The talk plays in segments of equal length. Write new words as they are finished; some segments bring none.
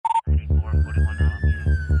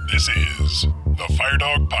This is the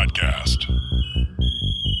FireDawg Podcast. The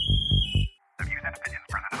views and opinions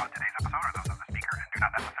presented on today's episode are those of the speaker and do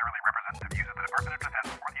not necessarily represent the views of the Department of Defense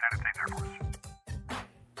or the United States Air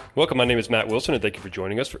Force. Welcome, my name is Matt Wilson, and thank you for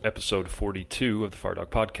joining us for episode 42 of the FireDawg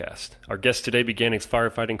Podcast. Our guest today began his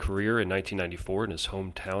firefighting career in 1994 in his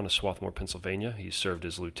hometown of Swarthmore, Pennsylvania. He served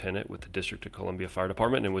as lieutenant with the District of Columbia Fire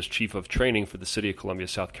Department and was chief of training for the City of Columbia,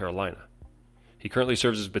 South Carolina. He currently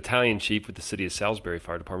serves as battalion chief with the City of Salisbury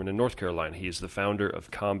Fire Department in North Carolina. He is the founder of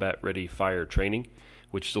Combat Ready Fire Training,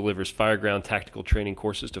 which delivers fireground tactical training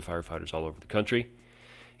courses to firefighters all over the country.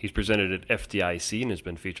 He's presented at FDIC and has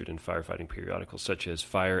been featured in firefighting periodicals such as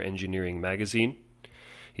Fire Engineering Magazine.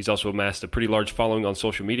 He's also amassed a pretty large following on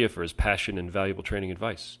social media for his passion and valuable training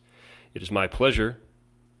advice. It is my pleasure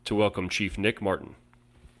to welcome Chief Nick Martin.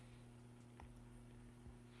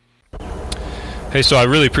 Hey, so I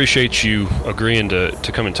really appreciate you agreeing to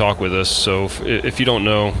come and talk with us. So if you don't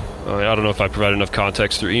know, I don't know if I provided enough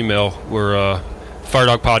context through email. We're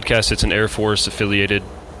FireDawg Podcast. It's an Air Force affiliated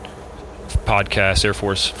podcast, Air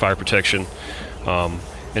Force Fire Protection.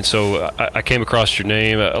 And so I came across your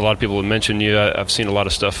name. A lot of people have mentioned you. I've seen a lot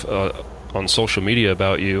of stuff on social media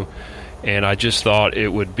about you. And I just thought it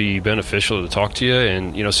would be beneficial to talk to you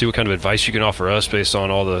and, see what kind of advice you can offer us based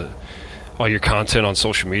on all your content on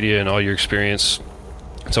social media and all your experience.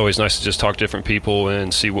 It's always nice to just talk to different people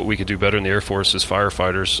and see what we could do better in the Air Force as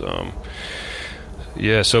firefighters.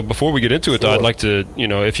 So before we get into it, though, I'd like to,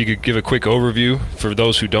 if you could give a quick overview for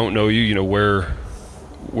those who don't know you,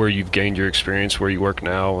 where you've gained your experience, where you work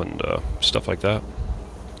now, and stuff like that.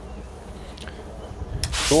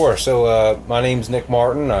 Sure. So my name's Nick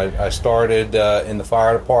Martin. I started in the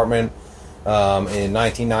fire department in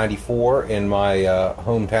 1994 in my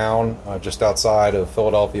hometown just outside of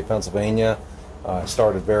Philadelphia, Pennsylvania. I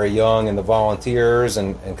started very young in the volunteers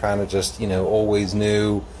and kind of just, always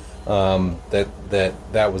knew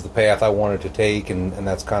that was the path I wanted to take, and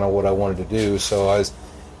that's kind of what I wanted to do. So I was,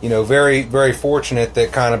 very, very fortunate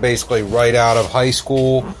that kind of basically right out of high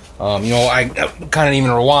school, I kind of even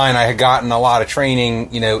rewind, I had gotten a lot of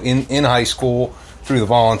training, in high school through the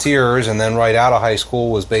volunteers, and then right out of high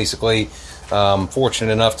school was basically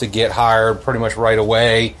fortunate enough to get hired pretty much right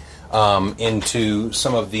away into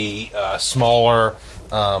some of the smaller,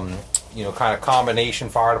 kind of combination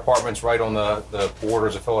fire departments right on the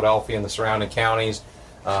borders of Philadelphia and the surrounding counties.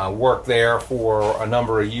 Worked there for a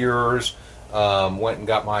number of years. Went and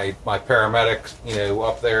got my paramedic,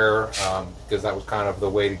 up there because that was kind of the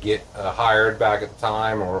way to get hired back at the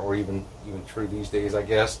time, or even true these days, I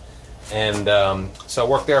guess. And so I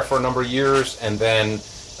worked there for a number of years, and then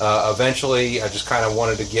eventually I just kind of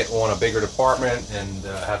wanted to get on a bigger department and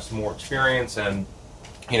have some more experience. And,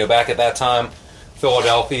 back at that time,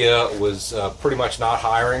 Philadelphia was pretty much not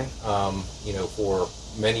hiring, for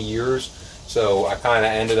many years. So I kind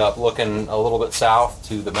of ended up looking a little bit south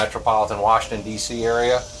to the metropolitan Washington, D.C.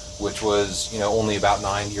 area, which was, only about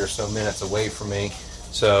 90 or so minutes away from me.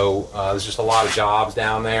 So there's just a lot of jobs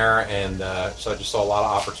down there, and so I just saw a lot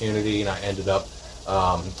of opportunity, and I ended up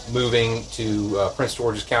moving to Prince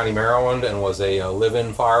George's County, Maryland, and was a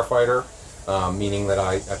live-in firefighter, meaning that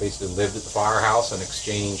I basically lived at the firehouse in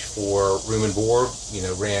exchange for room and board,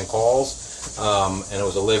 ran calls. And it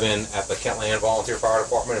was a live-in at the Kentland Volunteer Fire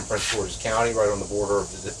Department in Prince George's County, right on the border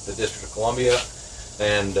of the District of Columbia.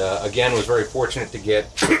 And again, was very fortunate to get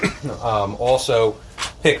also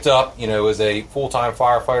picked up, as a full-time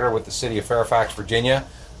firefighter with the City of Fairfax, Virginia,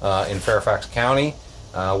 in Fairfax County.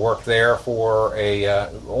 Worked there for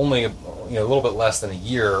only a little bit less than a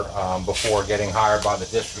year before getting hired by the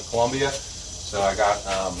District of Columbia. So I got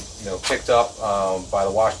picked up by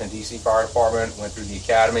the Washington D.C. Fire Department, went through the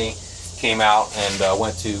academy, came out and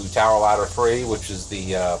went to Tower Ladder 3, which is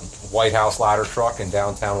the White House ladder truck in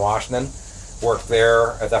downtown Washington. Worked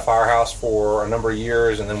there at that firehouse for a number of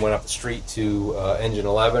years, and then went up the street to Engine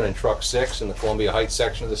 11 and Truck 6 in the Columbia Heights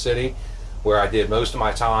section of the city, where I did most of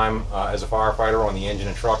my time as a firefighter on the engine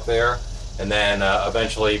and truck there, and then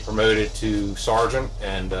eventually promoted to sergeant,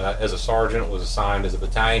 and as a sergeant was assigned as a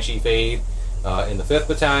battalion chief aide in the 5th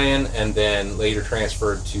Battalion, and then later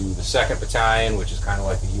transferred to the 2nd Battalion, which is kind of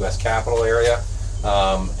like the U.S. Capitol area,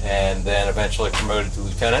 and then eventually promoted to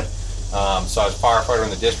lieutenant. So I was a firefighter in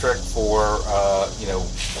the district for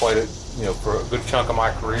quite a for a good chunk of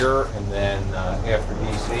my career, and then after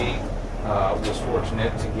D.C. Was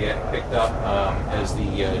fortunate to get picked up as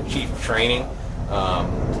the chief of training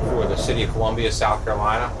for the City of Columbia, South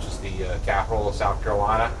Carolina, which is the capital of South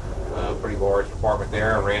Carolina. Pretty large department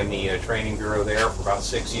there. I ran the training bureau there for about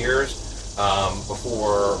 6 years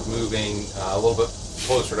before moving a little bit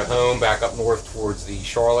closer to home, back up north towards the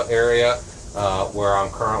Charlotte area, where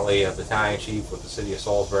I'm currently a battalion chief with the city of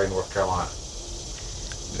Salisbury, North Carolina.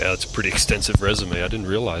 Yeah, that's a pretty extensive resume. I didn't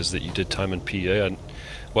realize that you did time in PA.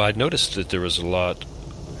 I'd noticed that there was a lot.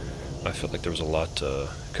 I felt like there was a lot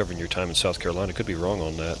covering your time in South Carolina. Could be wrong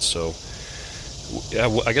on that. So,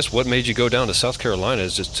 I guess what made you go down to South Carolina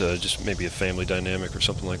is just maybe a family dynamic or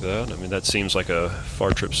something like that. I mean, that seems like a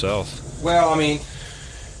far trip south. Well, I mean,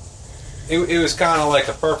 it was kind of like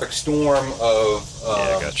a perfect storm of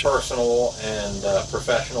gotcha. personal and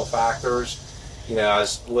professional factors. You know, I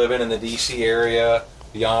was living in the D.C. area.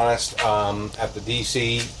 To be honest, at the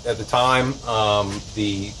D.C. at the time,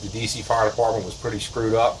 the D.C. Fire Department was pretty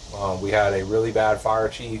screwed up. We had a really bad fire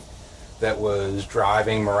chief that was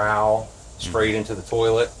driving morale straight into the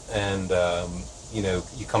toilet, and you know,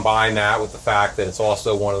 you combine that with the fact that it's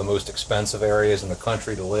also one of the most expensive areas in the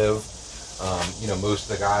country to live. You know, most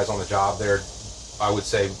of the guys on the job there, I would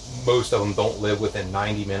say most of them don't live within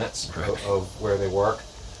 90 minutes of where they work.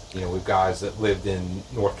 You know, we've guys that lived in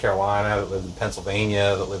North Carolina, that lived in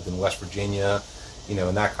Pennsylvania, that lived in West Virginia, you know,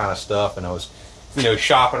 and that kind of stuff. And I was, you know,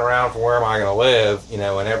 shopping around for where am I going to live, you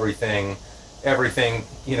know, and everything,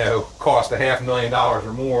 you know, cost $500,000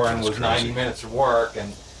 or more and was 90 minutes of work.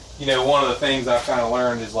 And, you know, one of the things I've kind of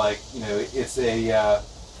learned is, like, you know, it's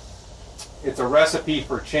a recipe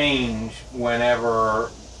for change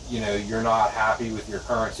whenever, you know, you're not happy with your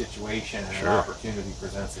current situation and an opportunity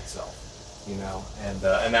presents itself. You know, and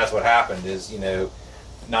that's what happened. Is, you know,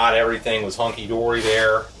 not everything was hunky-dory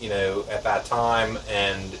there, you know, at that time,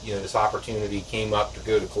 and, you know, this opportunity came up to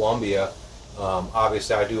go to Columbia.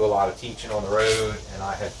 Obviously, I do a lot of teaching on the road, and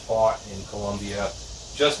I had taught in Columbia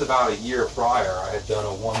just about a year prior. I had done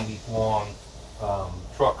a 1-week-long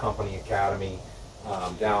truck company academy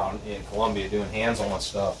down in Columbia doing hands-on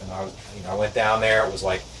stuff, and I went down there. It was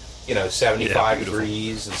like, you know, 75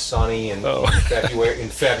 degrees and sunny, and in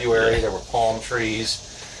February there were palm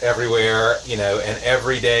trees everywhere, you know, and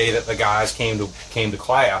every day that the guys came to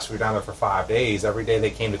class, we were down there for 5 days, every day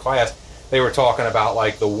they came to class, they were talking about,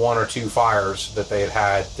 like, the 1 or 2 fires that they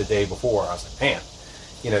had the day before. I was like, man,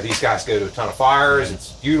 you know, these guys go to a ton of fires,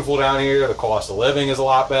 it's beautiful down here, the cost of living is a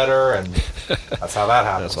lot better, and that's how that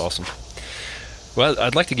happens. That's awesome. Well,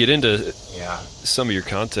 I'd like to get into some of your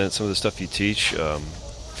content, some of the stuff you teach.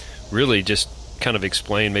 Really just kind of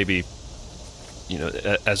explain, maybe, you know,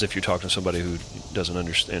 as if you're talking to somebody who doesn't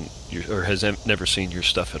understand or has never seen your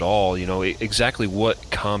stuff at all, you know, exactly what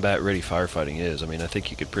combat-ready firefighting is. I mean, I think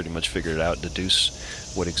you could pretty much figure it out and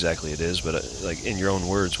deduce what exactly it is, but like, in your own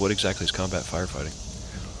words, what exactly is combat firefighting?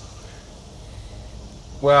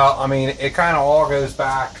 Well, I mean, it kind of all goes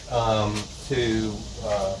back to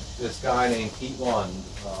this guy named Pete Lund,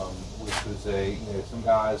 which was some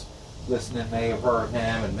guys listening may have heard of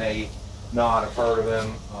him and may not have heard of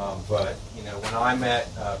him, but, you know, when I met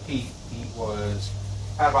Pete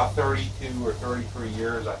had about 32 or 33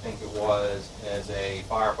 years, I think it was, as a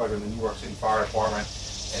firefighter in the New York City Fire Department,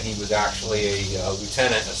 and he was actually a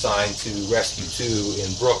lieutenant assigned to Rescue 2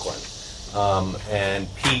 in Brooklyn. And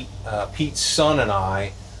Pete's son and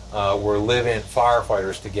I were live-in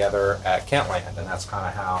firefighters together at Kentland, and that's kind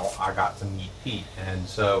of how I got to meet Pete. And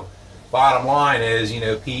so, bottom line is, you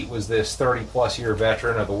know, Pete was this 30-plus year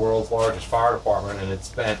veteran of the world's largest fire department, and had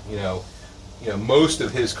spent, you know, most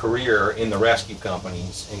of his career in the rescue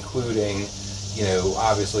companies, including, you know,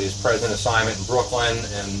 obviously his present assignment in Brooklyn,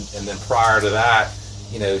 and then prior to that,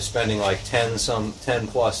 you know, spending like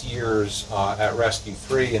 10-plus years at Rescue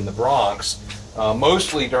 3 in the Bronx,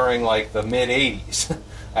 mostly during like the mid-'80s,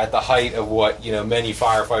 at the height of what, you know, many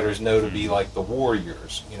firefighters know to be like the war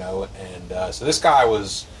years, you know. And so this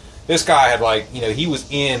guy had, like, you know, he was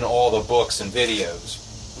in all the books and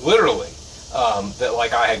videos, literally, that,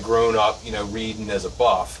 like, I had grown up, you know, reading as a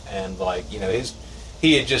buff, and, like, you know,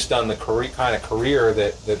 he had just done the kind of career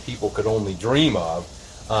that people could only dream of.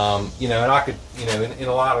 You know, and I could, you know, in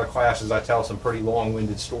a lot of the classes I tell some pretty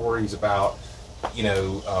long-winded stories about, you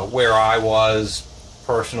know, where I was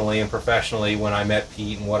personally and professionally when I met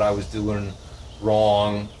Pete, and what I was doing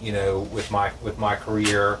wrong, you know, with my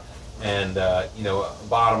career. And, you know,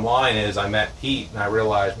 bottom line is, I met Pete and I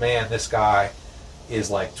realized, man, this guy is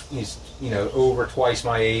like, he's, you know, over twice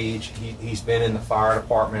my age. He's been in the fire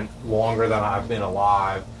department longer than I've been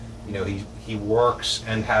alive. You know, he works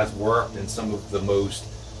and has worked in some of the most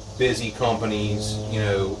busy companies, you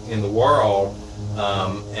know, in the world.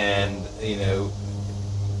 And, you know,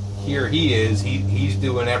 here he is, he's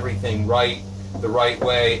doing everything right, the right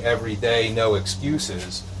way, every day, no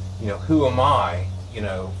excuses. You know, who am I, you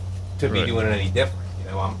know, to be doing it any different? You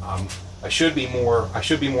know, I should be more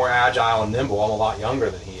agile and nimble. I'm a lot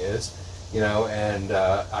younger than he is, and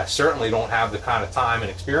I certainly don't have the kind of time and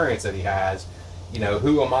experience that he has.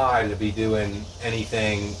 Who am I to be doing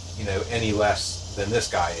anything, any less than this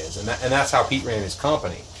guy is? And that's how Pete ran his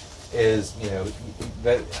company. Is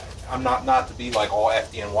that I'm not to be like all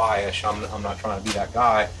FDNY-ish. I'm not trying to be that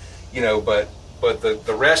guy, but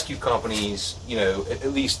the rescue companies,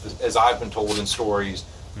 at least as I've been told in stories,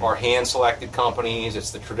 are hand-selected companies.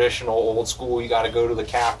 It's the traditional old school. You got to go to the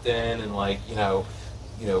captain and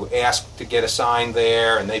ask to get assigned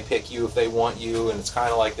there, and they pick you if they want you, and it's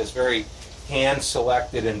kind of like this very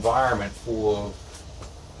hand-selected environment full of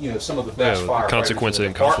some of the best firefighters. The consequence of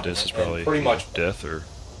incompetence is probably pretty much death or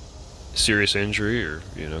serious injury, or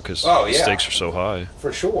because the stakes are so high.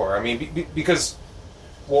 For sure. I mean, because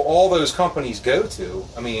all those companies go to.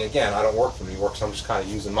 I mean, again, I don't work for New York, so I'm just kind of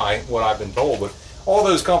using what I've been told. But all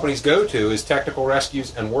those companies go to is technical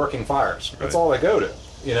rescues and working fires. That's all they go to.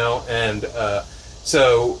 And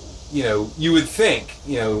so you would think,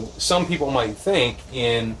 some people might think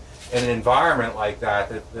in an environment like that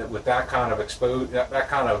with that kind of that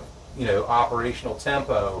kind of operational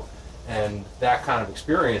tempo and that kind of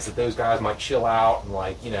experience, that those guys might chill out and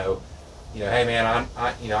hey man,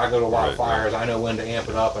 I go to a lot of fires. I know when to amp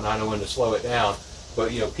it up and I know when to slow it down. But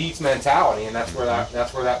Pete's mentality, and that's where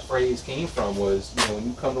that phrase came from, was when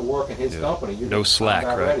you come to work in his company, you're no slack,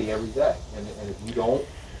 ready every day. And if you don't,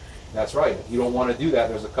 that's right. If you don't want to do that,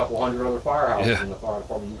 there's a couple hundred other firehouses in the fire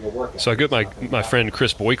department you go work at. So I got my friend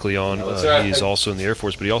Chris Boykley on. He's also in the Air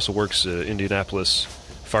Force, but he also works at Indianapolis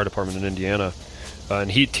Fire Department in Indiana, and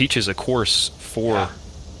he teaches a course for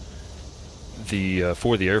the Air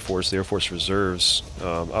Force, the Air Force Reserves.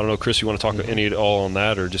 I don't know, Chris, you want to talk any at all on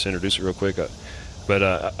that, or just introduce it real quick? But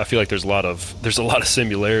I feel like there's a lot of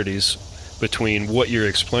similarities between what you're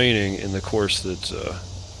explaining in the course that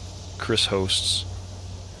Chris hosts.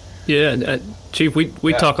 Yeah, Chief,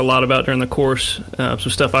 we talk a lot about during the course some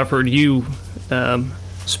stuff I've heard you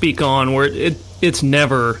speak on, where it's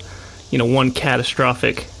never one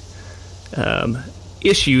catastrophic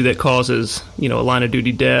issue that causes a line of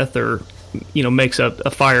duty death or makes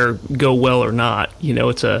a fire go well or not.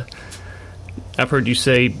 I've heard you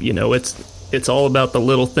say it's all about the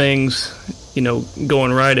little things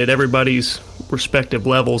going right at everybody's respective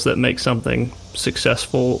levels that make something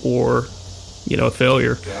successful or a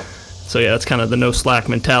failure. Yeah. So yeah, that's kind of the no slack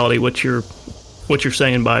mentality, what you're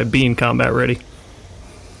saying by being combat ready.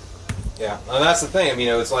 Yeah, and that's the thing. I mean,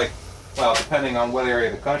 it's like, well, depending on what area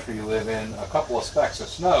of the country you live in, a couple of specks of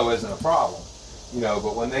snow isn't a problem.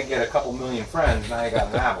 But when they get a couple million friends, now you got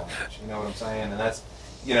an avalanche. You know what I'm saying? And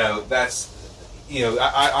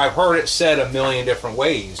I've heard it said a million different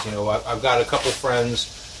ways. I've got a couple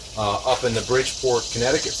friends up in the Bridgeport,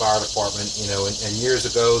 Connecticut Fire Department, and years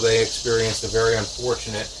ago they experienced a very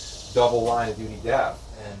unfortunate double line of duty death.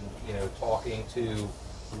 And, talking to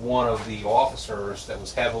one of the officers that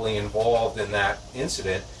was heavily involved in that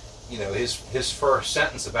incident, his first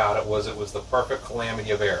sentence about it was the perfect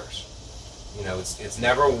calamity of errors. It's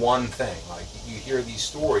never one thing. Like, you hear these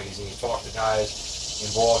stories and you talk to guys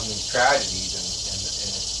involved in these tragedies, and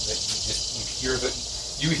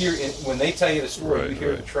you hear when they tell you the story, you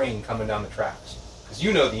hear the train coming down the tracks, because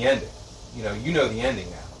you know the ending. You know the ending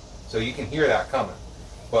now, so you can hear that coming.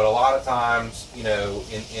 But a lot of times, in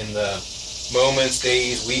the moments,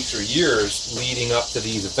 days, weeks, or years leading up to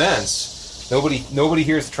these events, nobody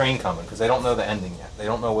hears the train coming because they don't know the ending yet. They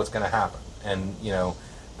don't know what's going to happen, and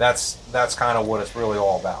that's kind of what it's really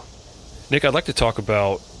all about. Nick, I'd like to talk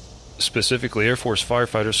about specifically Air Force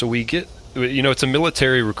firefighters. So we get, it's a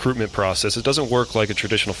military recruitment process. It doesn't work like a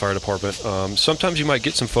traditional fire department. Sometimes you might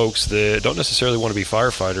get some folks that don't necessarily want to be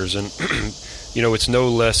firefighters, and it's no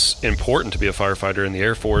less important to be a firefighter in the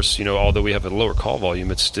Air Force. Although we have a lower call volume,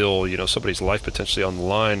 it's still, somebody's life potentially on the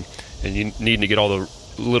line, and you need to get all the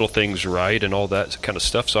little things right and all that kind of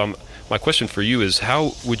stuff. So my question for you is,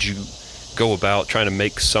 how would you go about trying to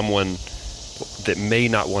make someone that may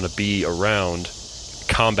not want to be around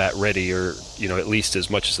combat ready, or at least as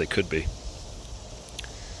much as they could be?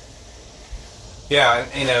 Yeah,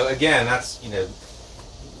 again, that's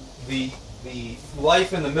the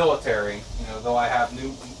life in the military. Though I have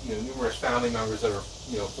numerous family members that are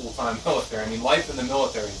full-time military. I mean, life in the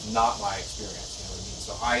military is not my experience.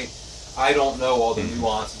 So I don't know all the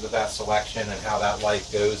nuances of that selection and how that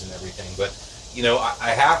life goes and everything. But I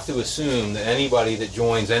have to assume that anybody that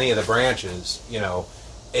joins any of the branches,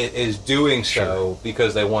 is doing so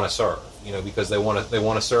because they want to serve. Because they want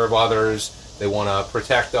to serve others. They want to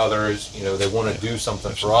protect others. They want to do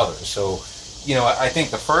something for others. So, I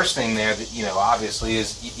think the first thing there that obviously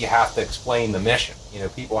is you have to explain the mission.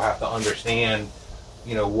 People have to understand,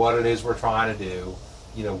 what it is we're trying to do,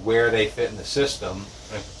 where they fit in the system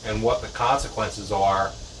and what the consequences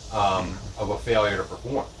are of a failure to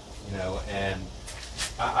perform. And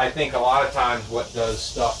I think a lot of times what does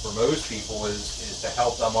stuff for most people is to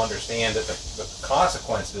help them understand that the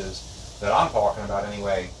consequences that I'm talking about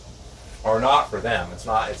anyway are not for them. It's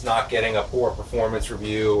not getting a poor performance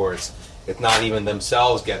review, or it's not even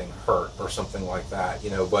themselves getting hurt or something like that.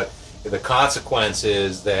 But the consequence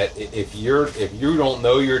is that if you don't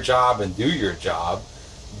know your job and do your job,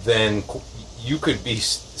 then you could be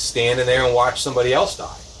standing there and watch somebody else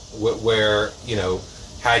die. Where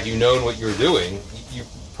had you known what you're doing,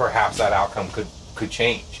 perhaps that outcome could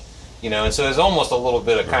change. And so there's almost a little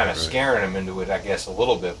bit of kind of scaring them into it, I guess, a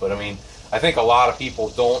little bit. But I mean, I think a lot of people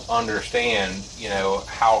don't understand,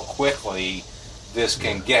 how quickly this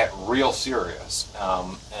can get real serious.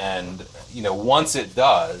 And once it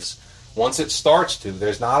does, once it starts to,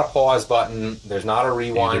 there's not a pause button, there's not a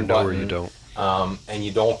rewind button, or you don't, and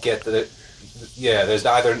you don't get there's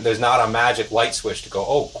not a magic light switch to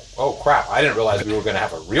go, oh crap, I didn't realize we were going to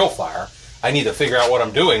have a real fire. I need to figure out what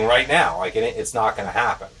I'm doing right now. Like, it's not going to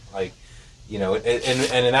happen. Like,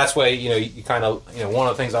 and that's why, you kind of, one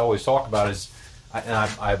of the things I always talk about is, and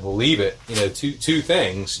I believe it, two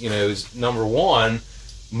things, is number one,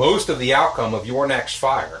 most of the outcome of your next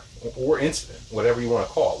fire or incident, whatever you want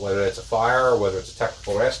to call it, whether it's a fire or whether it's a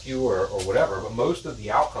technical rescue or whatever, but most of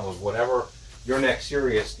the outcome of whatever your next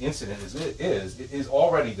serious incident is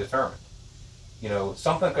already determined.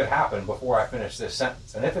 Something could happen before I finish this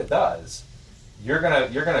sentence, and if it does, you're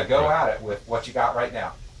gonna go at it with what you got right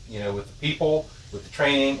now. With the people, with the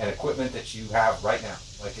training and equipment that you have right now.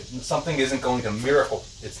 Like, something isn't going to miracle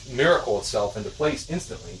itself into place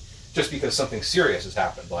instantly just because something serious has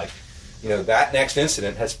happened. Like, that next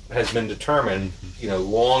incident has been determined,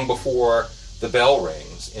 long before the bell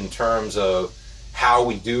rings, in terms of how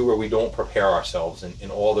we do or we don't prepare ourselves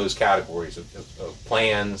in all those categories of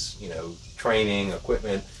plans, training,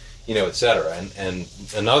 equipment, et cetera. And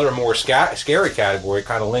another more scary category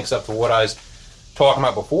kind of links up to what I was talking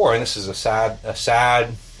about before, and this is a sad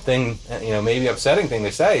thing, maybe upsetting thing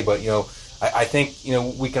to say, but I think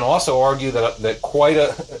we can also argue that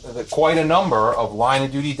quite a number of line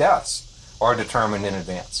of duty deaths are determined in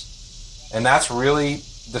advance, and that's really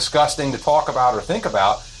disgusting to talk about or think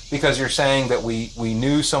about, because you're saying that we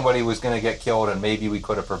knew somebody was going to get killed and maybe we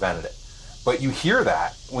could have prevented it. But you hear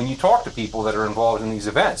that when you talk to people that are involved in these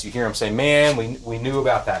events. You hear them say, man, we knew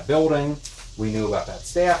about that building, we knew about that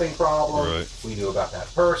staffing problem, we knew about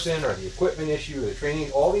that person or the equipment issue or the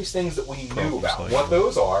training, all these things that we knew about. What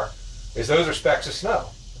those are specks of snow.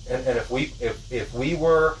 And if we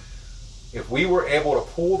were able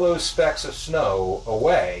to pull those specks of snow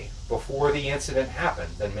away before the incident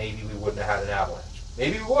happened, then maybe we wouldn't have had an avalanche.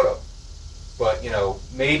 Maybe we would have, but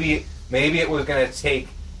maybe it was going to take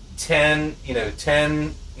 10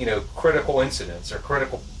 critical incidents or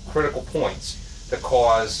critical points to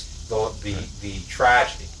cause the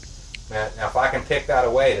tragedy. Now, if I can pick that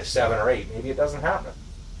away to 7 or 8, maybe it doesn't happen,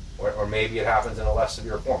 or maybe it happens in a less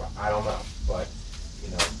severe form. I don't know, but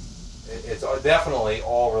it's definitely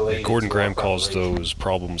all related. Gordon Graham calls those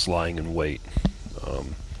problems lying in wait.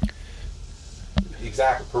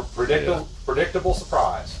 Exactly. Predictable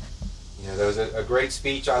surprise. There was a great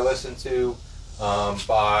speech I listened to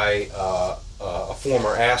by a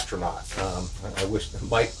former astronaut.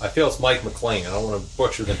 I feel it's Mike McLean. I don't want to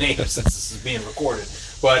butcher the name since this is being recorded.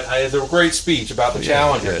 But it's a great speech about the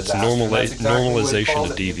challenges. Yeah, it's normalization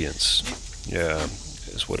of deviance. Yeah,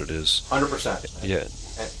 is what it is. 100%. Yeah.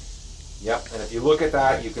 Yep. And if you look at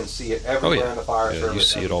that, you can see it everywhere in the fire service. You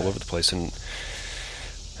see it all over the place. And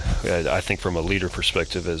I think from a leader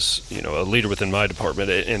perspective, as a leader within my department,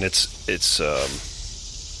 and it's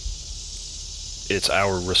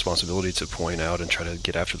our responsibility to point out and try to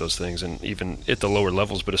get after those things, and even at the lower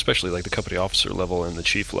levels, but especially like the company officer level and the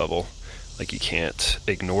chief level, like, you can't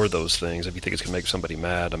ignore those things. If you think it's going to make somebody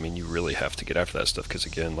mad, I mean, you really have to get after that stuff, because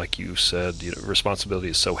again, like you said, responsibility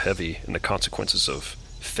is so heavy, and the consequences of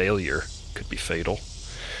failure could be fatal.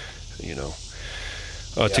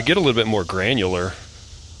 To get a little bit more granular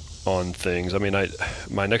on things, I mean,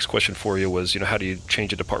 my next question for you was, how do you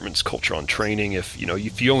change a department's culture on training if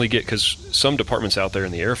you only get, because some departments out there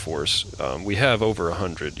in the Air Force, we have over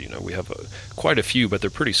 100, we have quite a few, but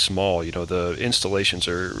they're pretty small. The installations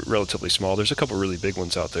are relatively small. There's a couple really big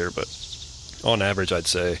ones out there, but on average, I'd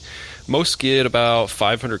say most get about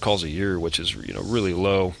 500 calls a year, which is, really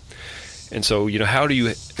low. And so, how do you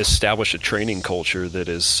establish a training culture that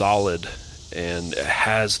is solid and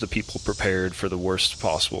has the people prepared for the worst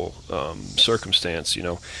possible circumstance,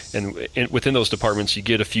 and within those departments you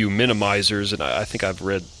get a few minimizers, and I think I've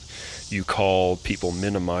read you call people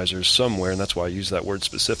minimizers somewhere, and that's why I use that word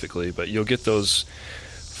specifically. But you'll get those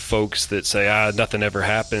folks that say, nothing ever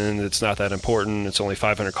happened, it's not that important, it's only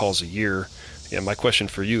 500 calls a year. Yeah, my question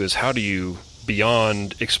for you is, how do you,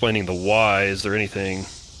 beyond explaining the why, is there anything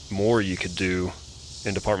more you could do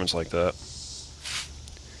in departments like that?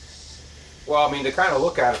 Well, I mean, to kind of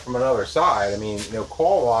look at it from another side, I mean,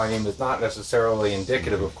 call volume is not necessarily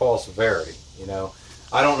indicative of call severity.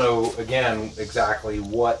 I don't know, again, exactly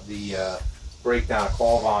what the breakdown of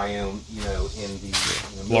call volume, in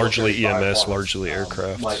the largely EMS, largely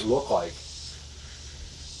aircraft might look like.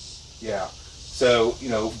 Yeah. So,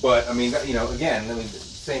 but I mean, again,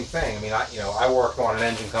 same thing. I mean, I worked on an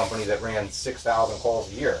engine company that ran 6,000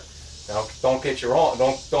 calls a year. Now, don't get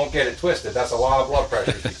it twisted. That's a lot of blood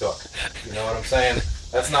pressures you took. You know what I'm saying?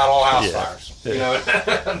 That's not all house fires.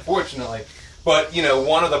 Unfortunately. But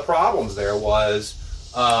one of the problems there was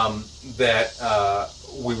that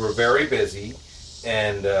we were very busy,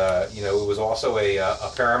 and it was also a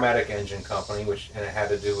paramedic engine company, and it had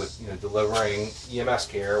to do with delivering EMS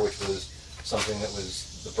care, which was something that was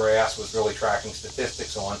the brass was really tracking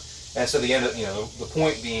statistics on. And so the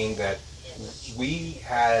point being that we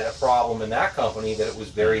had a problem in that company that it was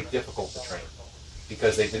very difficult to train,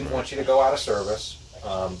 because they didn't want you to go out of service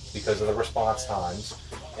because of the response times,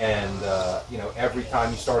 and every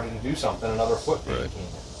time you started to do something, another foot came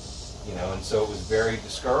in, and so it was very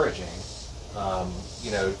discouraging,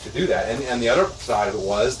 to do that. And the other side of it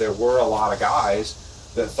was there were a lot of guys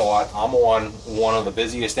that thought, I'm on one of the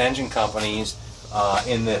busiest engine companies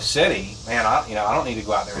in this city, man. I don't need to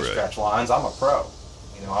go out there and stretch lines. I'm a pro.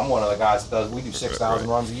 I'm one of the guys that we do 6,000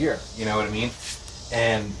 runs a year. You know what I mean?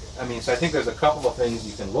 And I mean, so I think there's a couple of things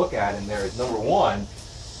you can look at in there. Is number one,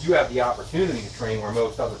 you have the opportunity to train where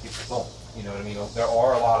most other people don't. You know what I mean? There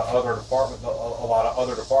are a lot of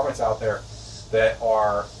other departments out there that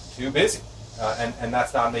are too busy, and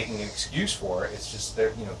that's not making an excuse for it. It's just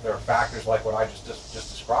there are factors like what I just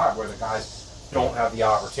described, where the guys don't have the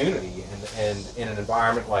opportunity, and in an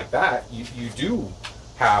environment like that, you do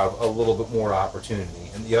have a little bit more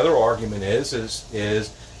opportunity. And the other argument is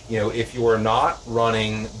if you are not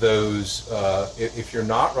running those if you're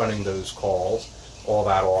not running those calls all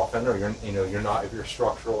that often, or you're not, if your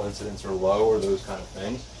structural incidents are low or those kind of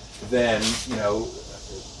things, then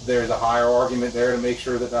there's a higher argument there to make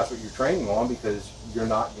sure that that's what you're training on, because you're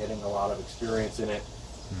not getting a lot of experience in it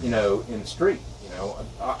in the street.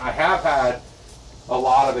 I have had a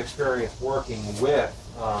lot of experience working with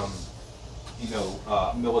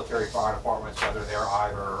military fire departments, whether they're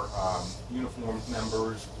either uniformed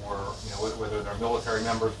members, or whether they're military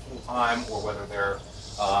members full time, or whether they're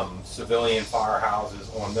civilian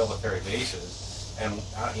firehouses on military bases. And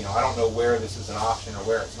I don't know where this is an option or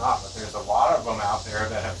where it's not, but there's a lot of them out there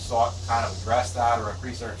that have sought to kind of address that or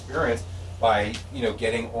increase their experience by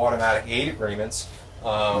getting automatic aid agreements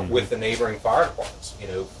with the neighboring fire departments.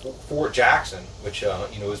 Fort Jackson, which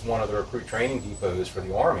is one of the recruit training depots for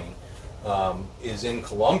the Army, is in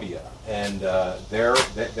Columbia, and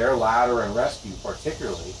their ladder and rescue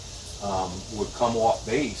particularly would come off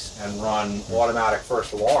base and run automatic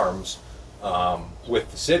first alarms with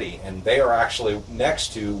the city, and they are actually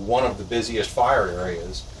next to one of the busiest fire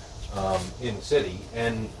areas in the city,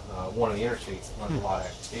 and one of the interstates that runs a lot of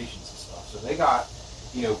applications and stuff. So they got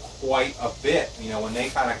quite a bit. When they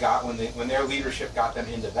kind of got when their leadership got them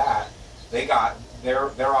into that, they got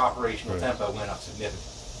their operational tempo went up significantly.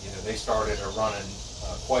 They started running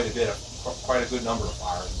quite a good number of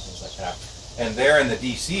fires and things like that. And there in the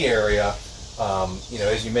D.C. area,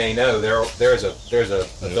 as you may know, there's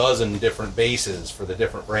a dozen different bases for the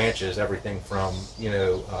different branches. Everything from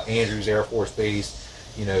Andrews Air Force Base,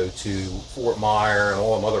 to Fort Myer and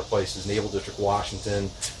all them other places, Naval District, Washington,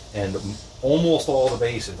 and almost all the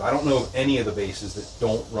bases. I don't know of any of the bases that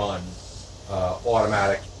don't run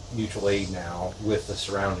automatic mutual aid now with the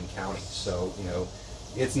surrounding counties. So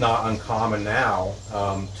it's not uncommon now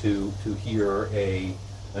to hear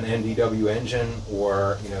an NDW engine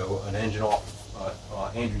or an engine off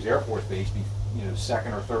Andrews Air Force Base be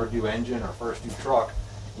second or third due engine or first due truck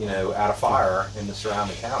at a fire in the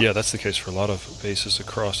surrounding county. Yeah, that's the case for a lot of bases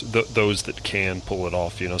across those that can pull it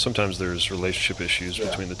off. Sometimes there's relationship issues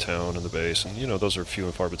between the town and the base, and those are few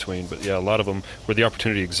and far between. But yeah, a lot of them where the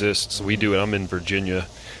opportunity exists. We do it. I'm in Virginia,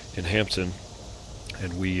 in Hampton.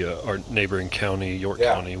 And our neighboring county, York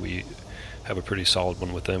County, we have a pretty solid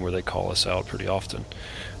one with them where they call us out pretty often.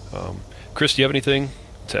 Chris, do you have anything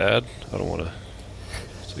to add? I don't want to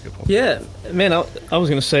take up all. Yeah, man, I was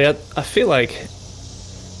going to say, I feel like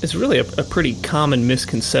it's really a pretty common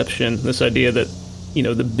misconception, this idea that,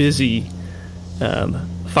 the busy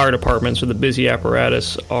fire departments or the busy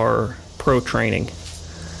apparatus are pro training.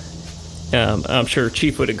 I'm sure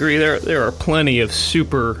Chief would agree. There are plenty of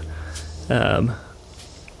super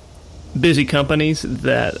busy companies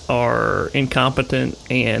that are incompetent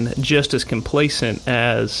and just as complacent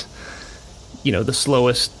as, the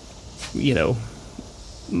slowest,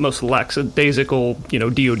 most lackadaisical,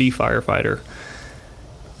 DoD firefighter.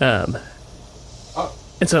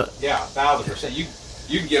 And so, yeah, 1,000%.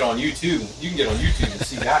 You can get on YouTube. You can get on YouTube and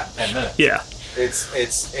see that in 10 minutes. Yeah,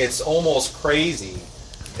 it's almost crazy.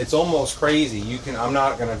 It's almost crazy. I'm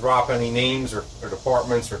not going to drop any names or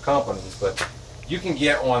departments or companies, but you can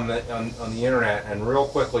get on the internet and real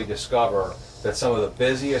quickly discover that some of the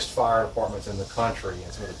busiest fire departments in the country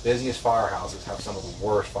and some of the busiest firehouses have some of the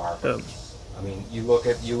worst firefighters. I mean, you look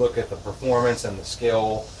at the performance and the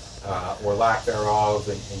skill or lack thereof,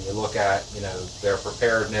 and you look at their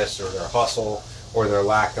preparedness or their hustle or their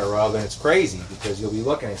lack thereof, and it's crazy because you'll be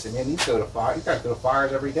looking and say, man, you guys go to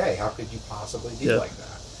fires every day. How could you possibly be like that?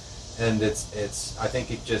 And it's I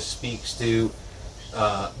think it just speaks to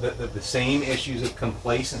the same issues of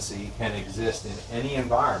complacency can exist in any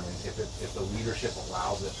environment if the leadership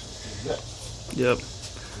allows it to exist. Yep.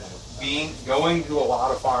 Going to a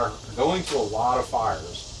lot of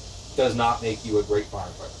fires does not make you a great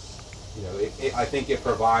firefighter. I think it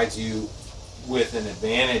provides you with an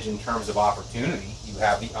advantage in terms of opportunity. You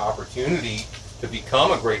have the opportunity to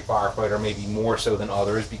become a great firefighter, maybe more so than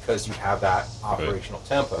others, because you have that operational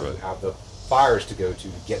tempo. You have the fires to go to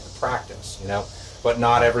get the practice. But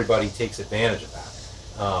not everybody takes advantage of that.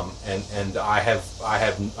 And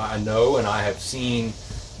I know and I have seen,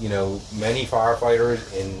 many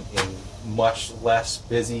firefighters in much less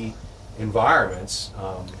busy environments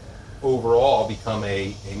overall become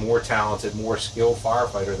a more talented, more skilled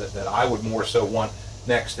firefighter that I would more so want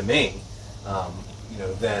next to me,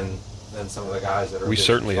 than some of the guys that are. We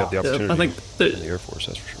certainly have the opportunity. I think in the Air Force,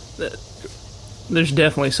 that's for sure. There's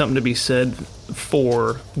definitely something to be said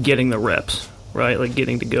for getting the reps, right? Like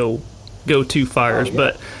getting to go to fires,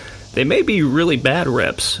 but they may be really bad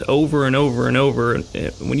reps over and over and over.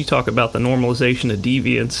 When you talk about the normalization of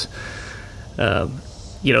deviance,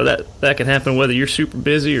 that can happen whether you're super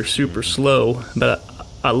busy or super slow. But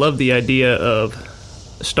I love the idea of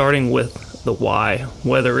starting with the why,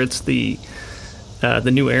 whether it's the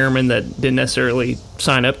new airman that didn't necessarily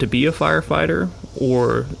sign up to be a firefighter,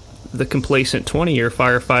 or the complacent 20-year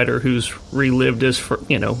firefighter who's relived his,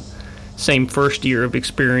 same first year of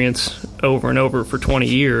experience over and over for 20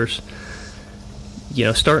 years.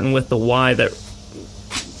 Starting with the why, that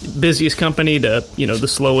busiest company to, the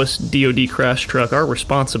slowest DoD crash truck, our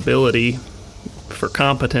responsibility for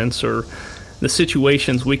competence or the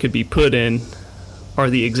situations we could be put in are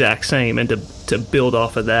the exact same, and to build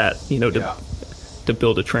off of that, to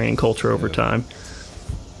build a training culture over time.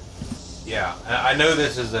 Yeah, I know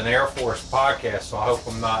this is an Air Force podcast, so I hope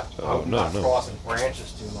I'm not crossing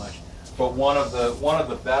branches too much. But one of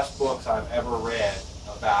the best books I've ever read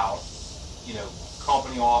about,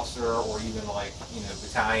 company officer or even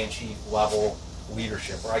battalion chief level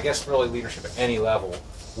leadership, or I guess really leadership at any level,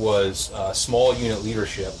 was Small Unit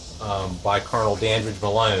Leadership by Colonel Dandridge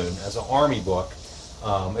Malone, as an Army book.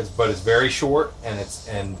 But it's very short,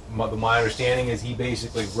 and my understanding is he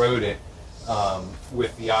basically wrote it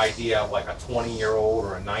with the idea of like a 20-year-old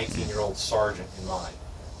or a 19-year-old sergeant in mind.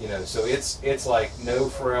 So it's like no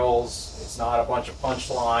frills. It's not a bunch of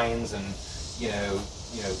punchlines and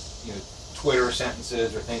Twitter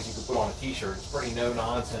sentences or things you could put on a T-shirt. It's pretty no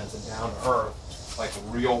nonsense and down to earth, like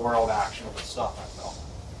real world actionable stuff, I felt.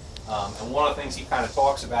 And one of the things he kind of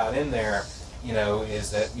talks about in there, is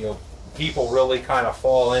that people really kind of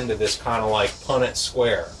fall into this kind of like Punnett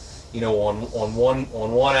square. On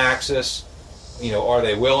one axis, are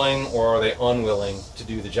they willing or are they unwilling to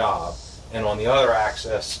do the job? And on the other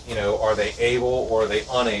axis, are they able or are they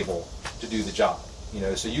unable to do the job?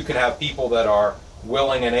 So you can have people that are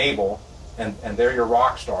willing and able, and they're your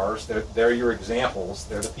rock stars. They're your examples.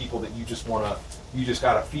 They're the people that you just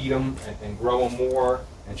got to feed them and grow them more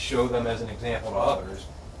and show them as an example to others.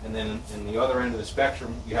 And then in the other end of the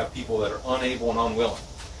spectrum, you have people that are unable and unwilling.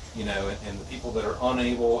 And the people that are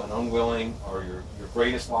unable and unwilling are your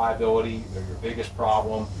greatest liability. They're your biggest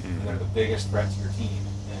problem, and they're the biggest threat to your team.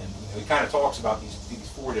 And he kind of talks about these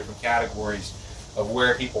four different categories of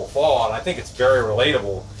where people fall, and I think it's very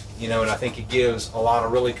relatable. And I think it gives a lot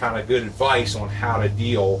of really kind of good advice on how to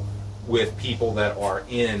deal with people that are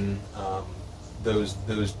in those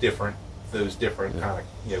different kind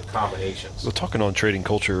of combinations. Well, talking on trading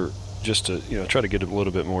culture, just to try to get a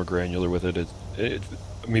little bit more granular with it.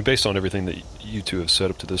 I mean, based on everything that you two have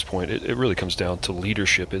said up to this point, it really comes down to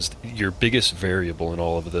leadership is your biggest variable in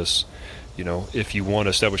all of this. if you want to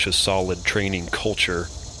establish a solid training culture,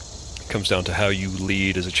 it comes down to how you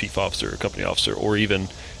lead as a chief officer, a company officer, or even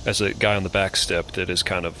as a guy on the back step that is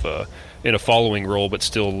kind of in a following role but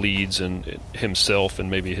still leads in himself and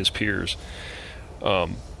maybe his peers. So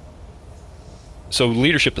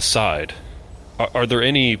leadership aside, are there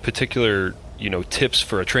any particular tips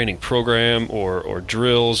for a training program or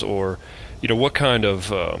drills, or what kind of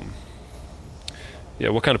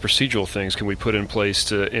procedural things can we put in place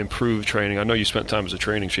to improve training? I know you spent time as a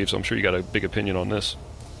training chief, so I'm sure you got a big opinion on this.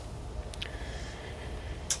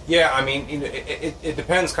 Yeah, I mean, it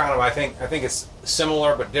depends kind of. I think it's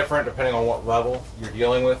similar but different depending on what level you're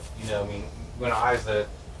dealing with. I mean, when I was the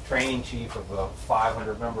training chief of a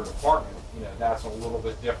 500-member department, that's a little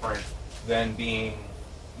bit different than being,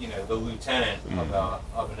 the lieutenant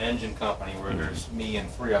of an engine company where there's me and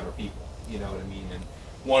 3 other people. You know what I mean? And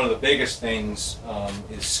one of the biggest things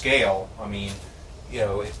is scale. I mean,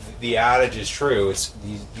 the adage is true. It's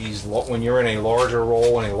these when you're in a larger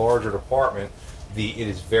role in a larger department, it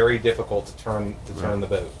is very difficult to turn the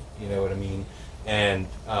boat. You know what I mean? And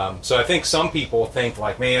so I think some people think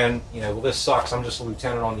like, man, well, this sucks. I'm just a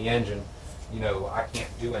lieutenant on the engine. I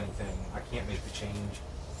can't do anything. I can't make the change.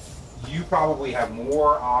 You probably have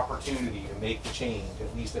more opportunity to make the change,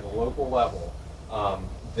 at least at a local level,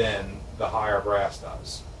 than the higher brass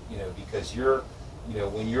does. Because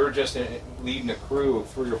when you're just leading a crew of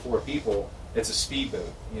 3 or 4 people, it's a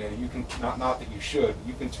speedboat. You can not that you should.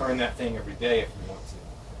 You can turn that thing every day if you want to.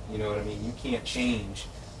 You know what I mean? You can't change.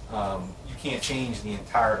 You can't change the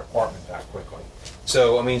entire department that quickly.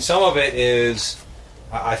 So I mean, some of it is,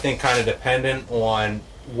 I think, kind of dependent on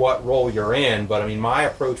what role you're in. But I mean, my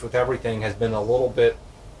approach with everything has been a little bit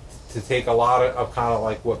to take a lot of kind of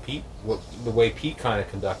like the way Pete kind of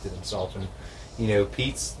conducted himself. And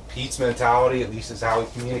Pete's mentality, at least is how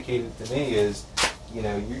he communicated to me, is,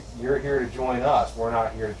 you're here to join us. We're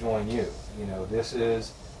not here to join you. This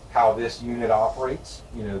is how this unit operates.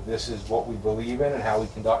 This is what we believe in and how we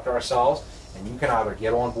conduct ourselves. And you can either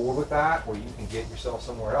get on board with that or you can get yourself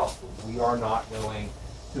somewhere else. But we are not going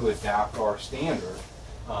to adapt our standard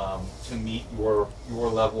to meet your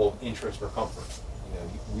level of interest or comfort.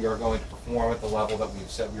 We are going to perform at the level that we've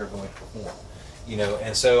said we are going to perform.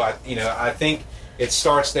 And so I think it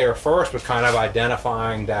starts there first with kind of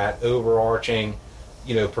identifying that overarching,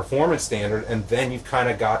 performance standard, and then you've kind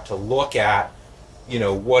of got to look at,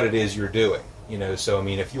 what it is you're doing. So I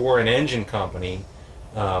mean, if you're an engine company,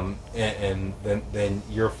 and then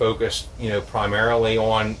you're focused, primarily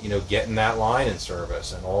on, getting that line in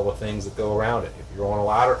service and all the things that go around it. If you're on a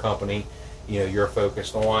ladder company, you're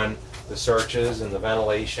focused on the searches and the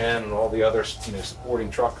ventilation and all the other, supporting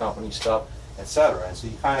truck company stuff, etc. And so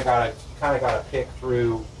you kind of got to pick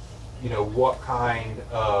through, what kind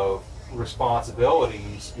of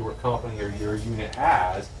responsibilities your company or your unit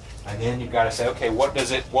has, and then you've got to say, okay, what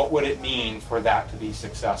would it mean for that to be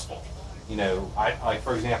successful?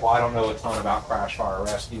 For example, I don't know a ton about crash fire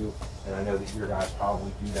rescue, and I know that your guys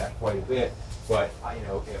probably do that quite a bit. But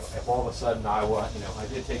if all of a sudden I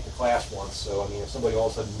did take the class once, so I mean, if somebody all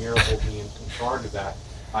of a sudden miracled me in charge of that,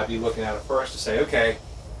 I'd be looking at it first to say, okay,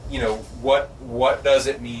 what does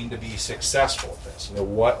it mean to be successful at this?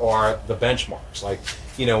 What are the benchmarks? Like,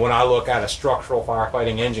 when I look at a structural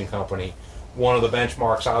firefighting engine company, one of the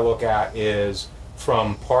benchmarks I look at is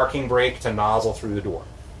from parking brake to nozzle through the door.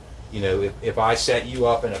 If I set you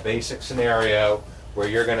up in a basic scenario where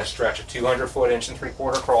you're going to stretch a 200-foot 1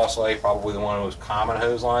 3/4 crosslay, probably the one of the most common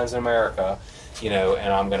hose lines in America,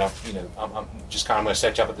 and I'm going to, I'm just kind of going to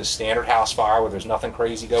set you up at this standard house fire where there's nothing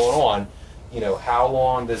crazy going on. How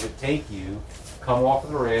long does it take you to come off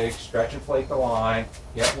of the rig, stretch and flake the line,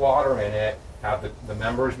 get water in it, have the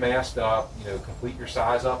members masked up, complete your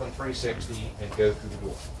size up in 360, and go through the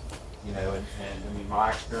door. And I mean, my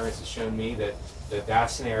experience has shown me that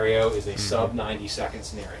scenario is a sub 90-second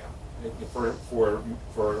scenario.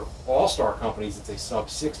 For all-star companies, it's a sub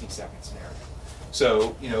 60-second scenario.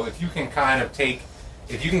 So if you can kind of take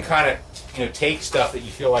stuff that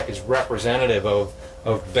you feel like is representative of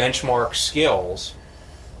benchmark skills,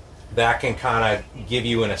 that can kind of give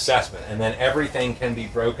you an assessment, and then everything can be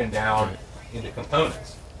broken down into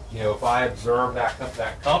components. If I observe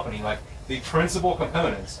that company, like the principal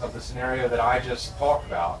components of the scenario that I just talked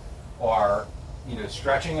about are,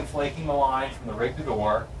 stretching and flaking the line from the rig to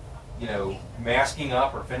door, masking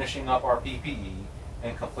up or finishing up our PPE,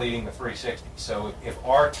 and completing the 360. So if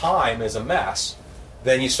our time is a mess,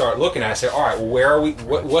 then you start looking at it and say, all right, well, where are we?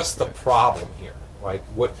 What's the problem here? Like,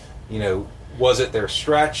 was it their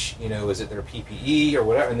stretch? Is it their PPE or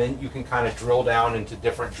whatever? And then you can kind of drill down into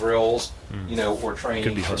different drills, or training.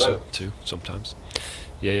 Could be hustle too sometimes.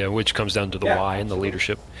 Yeah, which comes down to the why and the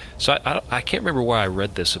leadership. So I can't remember where I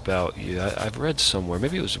read this about you. I've read somewhere,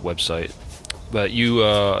 maybe it was a website, but you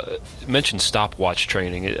mentioned stopwatch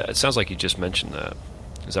training. It sounds like you just mentioned that.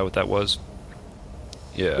 Is that what that was?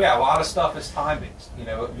 Yeah. Yeah, a lot of stuff is time-based,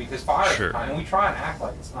 because fire Sure. is time, and we try and act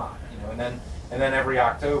like it's not, and then every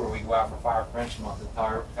October we go out for Fire Prevention Month and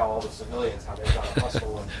tell all the civilians how they've got to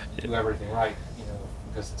hustle and do everything right,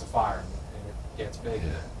 because it's a fire and it gets big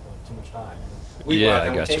and too much time. We go out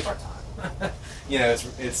there and we take our time.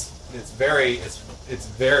 It's very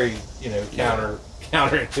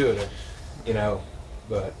counterintuitive,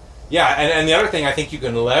 but yeah, and the other thing I think you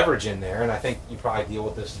can leverage in there, and I think you probably deal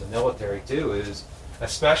with this in the military too, is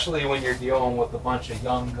especially when you're dealing with a bunch of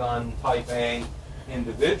young gun type A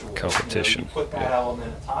individuals. Competition. You put that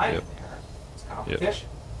element of time in there. It's competition.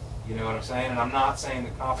 You know what I'm saying? And I'm not saying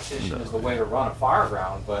that competition is the way to run a fire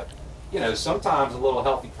ground, but sometimes a little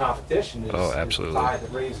healthy competition is, absolutely. the tide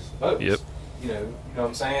that raises the boat. Yep. You know what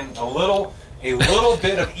I'm saying? A little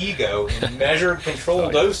bit of ego in measured,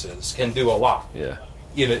 controlled doses can do a lot. Yeah.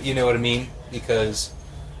 You know what I mean? Because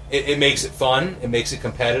it makes it fun. It makes it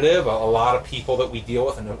competitive. A lot of people that we deal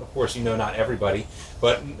with, and of course, not everybody,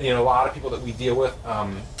 but a lot of people that we deal with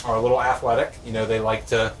are a little athletic. They like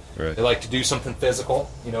to do something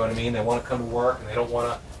physical. You know what I mean? They want to come to work, and they don't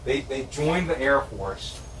want to. They joined the Air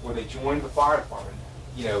Force or they joined the fire department.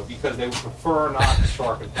 Because they would prefer not to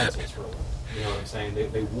sharpen pencils for a living. You know what I'm saying?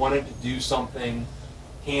 They wanted to do something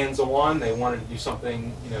hands-on. They wanted to do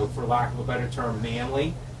something, for lack of a better term,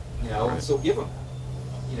 manly. And so give them that.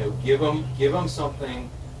 Give them something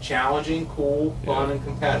challenging, cool, fun, and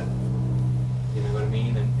competitive. You know what I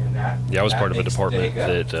mean? And that. Yeah, I was part of a department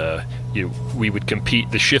that we would compete.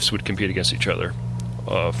 The shifts would compete against each other.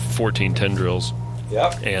 14-10 drills.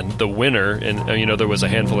 Yep. And the winner, and there was a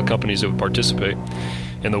handful of companies that would participate,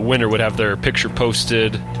 and the winner would have their picture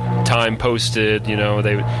posted, time posted.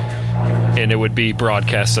 And it would be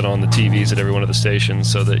broadcasted on the TVs at every one of the stations,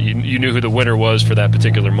 so that you knew who the winner was for that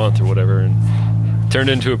particular month or whatever, and it turned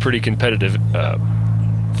into a pretty competitive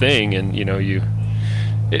thing, and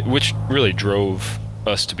which really drove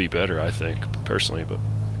us to be better, I think, personally. But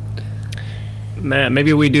Matt,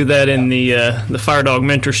 maybe we do that in the FireDawg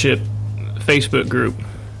mentorship Facebook group.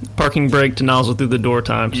 Parking brake to nozzle through the door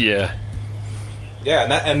times. Yeah,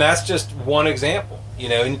 and that's just one example.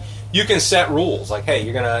 And you can set rules like, hey,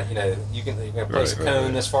 you're gonna place a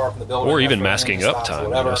cone this far from the building, or even masking up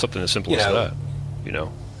time, something as simple as that.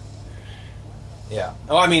 Yeah.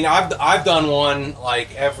 Oh, I mean, I've done one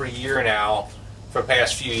like every year now for the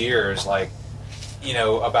past few years, like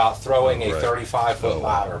about throwing a 35-foot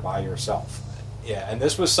ladder by yourself. Yeah, and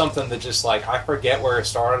this was something that just like, I forget where it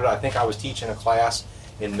started. I think I was teaching a class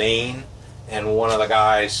in Maine, and one of the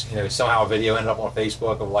guys, somehow a video ended up on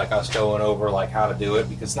Facebook of like us going over like how to do it,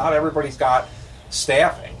 because not everybody's got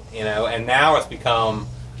staffing, and now it's become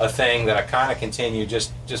a thing that I kind of continue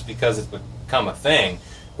just because it's become a thing.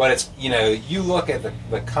 But it's, you look at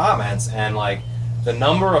the comments and like the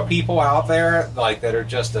number of people out there like that are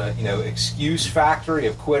just a, excuse factory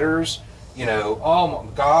of quitters. Oh my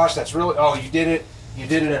gosh, that's really, you did it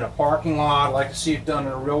in a parking lot. I'd like to see it done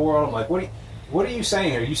in the real world. I'm like, what are you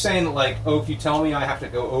saying here? Are you saying that, like, if you tell me I have to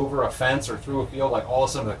go over a fence or through a field, like all of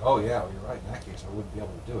a sudden, like, oh yeah, well, you're right, in that case I wouldn't be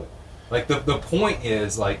able to do it. Like the point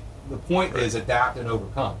is is adapt and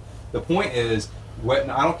overcome. The point is,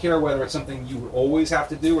 I don't care whether it's something you would always have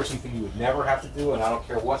to do or something you would never have to do, and I don't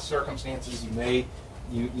care what circumstances you may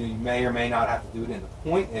or may not have to do it in. The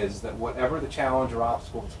point is that whatever the challenge or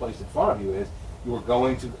obstacle that's placed in front of you is, you are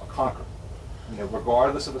going to conquer.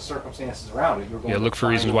 Regardless of the circumstances around it, you're going to look for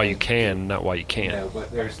reasons why you can, not why you can't. But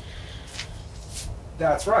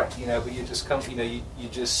that's right. But you just come, you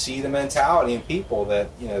just see the mentality in people that,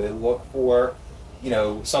 they look for,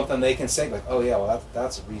 something they can say, like, oh yeah, well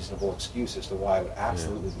that's a reasonable excuse as to why it would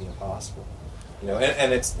absolutely be impossible.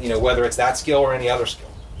 And it's, whether it's that skill or any other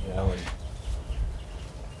skill, and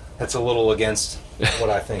that's a little against what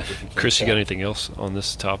I think. If you Chris, you got anything else on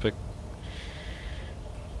this topic?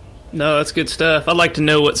 No, that's good stuff. I'd like to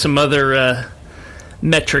know what some other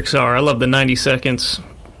metrics are. I love the 90 seconds,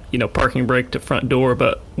 parking brake to front door,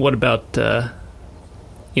 but what about,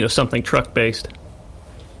 something truck-based?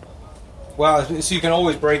 Well, so you can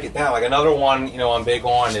always break it down. Like another one, I'm big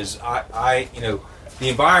on is the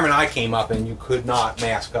environment I came up in, you could not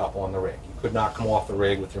mask up on the rig. You could not come off the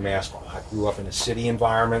rig with your mask on. I grew up in a city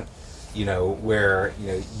environment, where,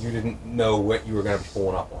 you didn't know what you were going to be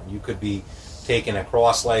pulling up on. You could be taking a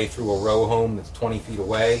cross lay through a row home that's 20 feet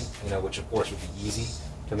away, which of course would be easy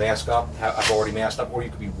to mask up. I've already masked up. Or you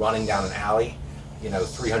could be running down an alley,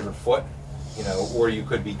 300 foot, you know, or you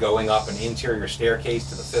could be going up an interior staircase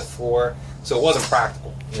to the 5th floor. So it wasn't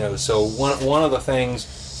practical, you know. So one of the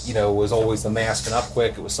things, you know, was always the masking up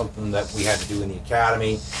quick. It was something that we had to do in the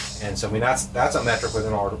academy, and so I mean that's a metric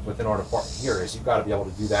within our department here, is you've got to be able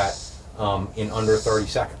to do that in under 30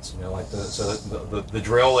 seconds. You know, like the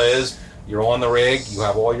drill is, you're on the rig, you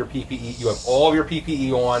have all your PPE, you have all of your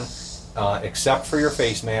PPE on, except for your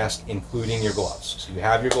face mask, including your gloves. So you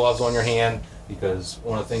have your gloves on your hand, because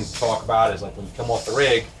one of the things to talk about is, like, when you come off the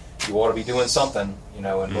rig, you ought to be doing something, you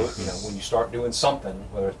know, and you know, when you start doing something,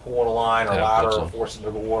 whether it's pulling a line or ladder or forcing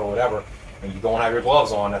to the wall or whatever, and you don't have your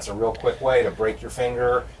gloves on, that's a real quick way to break your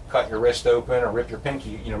finger, cut your wrist open, or rip your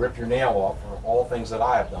pinky, you know, rip your nail off, or all things that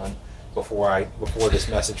I have done before this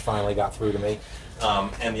message finally got through to me.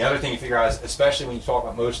 And the other thing you figure out is, especially when you talk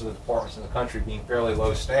about most of the departments in the country being fairly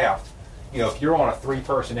low staffed, you know, if you're on a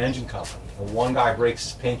 3-person engine company and one guy breaks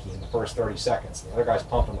his pinky in the first 30 seconds, the other guy's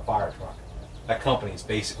pumping the fire truck, that company is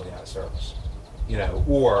basically out of service, you know,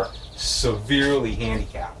 or severely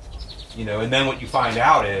handicapped, you know. And then what you find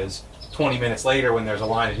out is 20 minutes later, when there's a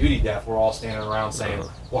line of duty death, we're all standing around saying,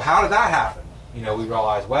 well, how did that happen? You know, we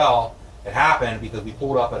realize, well, it happened because we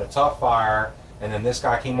pulled up at a tough fire, and then this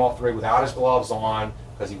guy came off the rig without his gloves on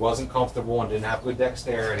because he wasn't comfortable and didn't have good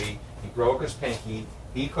dexterity. He broke his pinky.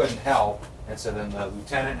 He couldn't help, and so then the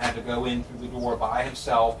lieutenant had to go in through the door by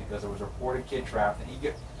himself because there was a reported kid trapped,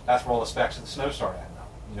 and that's where all the specs of the snow started adding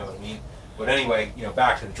up. You know what I mean? But anyway, you know,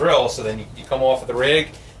 back to the drill. So then you come off of the rig,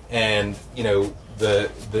 and you know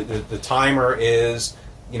the timer is,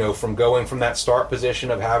 you know, from going from that start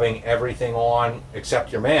position of having everything on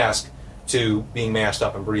except your mask to being masked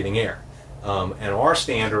up and breathing air. And our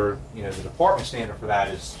standard, you know, the department standard for that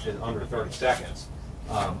is under 30 seconds.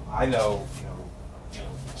 I know, you know,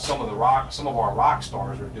 some of our rock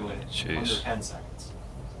stars are doing it under 10 seconds.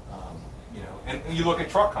 You know, and you look at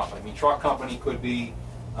truck company. I mean, truck company could be,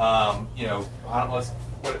 you know,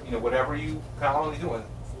 whatever you commonly do,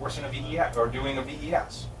 forcing a VES or doing a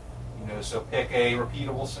VES. You know, so pick a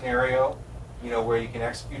repeatable scenario, you know, where you can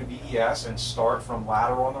execute a VES and start from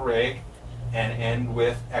ladder on the rig and end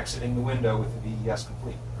with exiting the window with the VES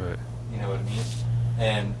complete. Right. You know what I mean?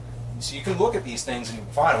 And so you can look at these things and you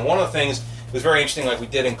can find. And one of the things was very interesting, like we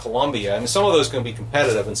did in Columbia, and some of those can be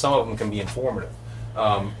competitive and some of them can be informative.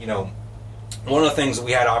 You know, one of the things that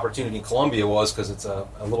we had opportunity in Columbia was, because it's a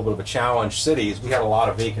little bit of a challenge city, is we had a lot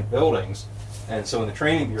of vacant buildings. And so in the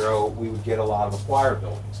training bureau, we would get a lot of acquired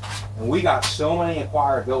buildings. And we got so many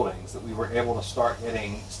acquired buildings that we were able to start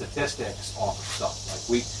getting statistics off of stuff.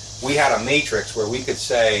 Like we had a matrix where we could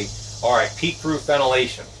say, all right, peak-proof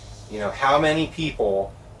ventilation, you know, how many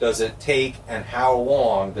people does it take and how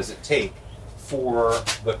long does it take for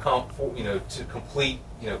the to complete,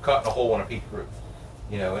 you know, cutting a hole in a peak roof,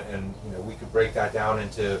 you know, and you know, we could break that down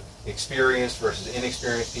into experienced versus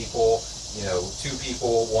inexperienced people, you know, 2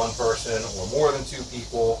 people, 1 person, or more than 2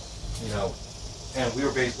 people, you know, and we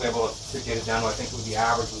were basically able to get it down to, I think the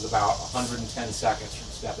average was about 110 seconds from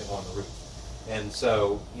stepping on the roof. And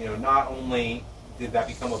so, you know, not only did that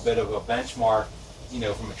become a bit of a benchmark, you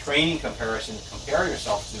know, from a training comparison to compare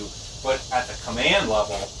yourself to, but at the command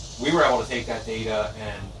level, we were able to take that data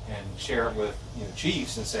and share it with, you know,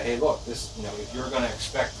 chiefs and say, hey, look, this, you know, if you're going to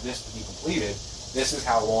expect this to be completed, this is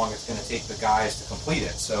how long it's going to take the guys to complete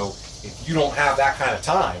it. So if you don't have that kind of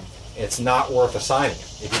time, it's not worth assigning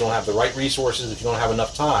it. If you don't have the right resources, if you don't have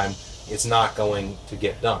enough time, it's not going to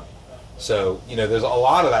get done. So, you know, there's a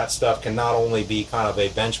lot of that stuff can not only be kind of a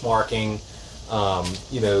benchmarking,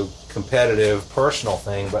 you know, competitive, personal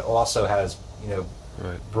thing, but also has, you know,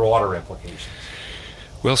 broader implications.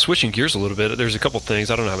 Well, switching gears a little bit, there's a couple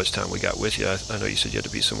things. I don't know how much time we got with you. I know you said you had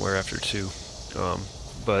to be somewhere after 2.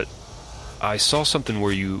 But I saw something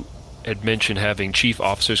where you had mentioned having chief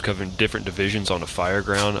officers covering different divisions on a fire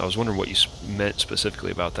ground. I was wondering what you meant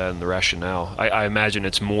specifically about that and the rationale. I imagine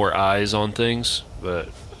it's more eyes on things, but...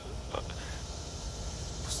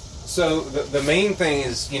 So the main thing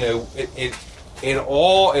is, you know, it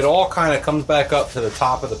all kind of comes back up to the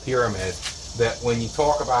top of the pyramid, that when you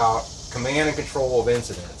talk about command and control of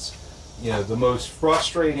incidents, you know, the most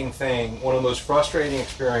frustrating thing, one of the most frustrating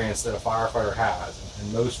experience that a firefighter has,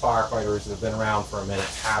 and most firefighters that have been around for a minute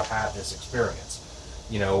have had this experience,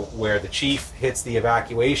 you know, where the chief hits the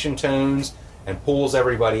evacuation tones and pulls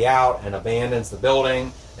everybody out and abandons the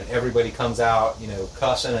building, and everybody comes out, you know,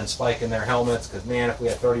 cussing and spiking their helmets because, man, if we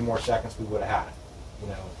had 30 more seconds, we would have had it. You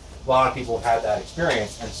know, a lot of people have had that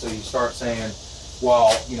experience, and so you start saying,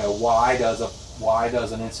 well, you know, why does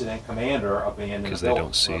an incident commander abandon a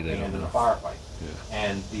building, abandon a firefight? Yeah.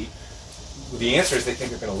 And the answer is they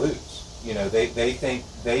think they're going to lose. You know, they think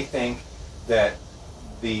that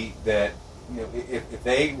if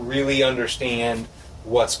they really understand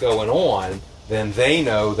what's going on, then they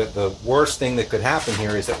know that the worst thing that could happen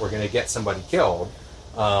here is that we're going to get somebody killed.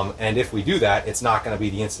 And if we do that, it's not going to be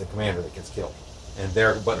the incident commander that gets killed, and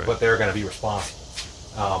they're going to be responsible.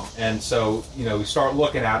 And so, we start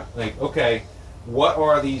looking at, like, okay, what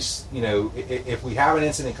are these, if we have an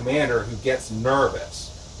incident commander who gets nervous,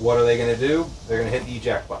 what are they going to do? They're going to hit the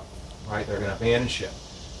eject button, right? They're going to abandon ship.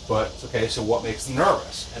 But, okay, so what makes them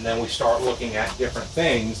nervous? And then we start looking at different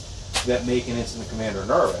things that make an incident commander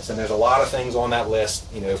nervous. And there's a lot of things on that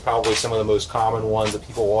list. Probably some of the most common ones that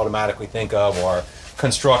people automatically think of are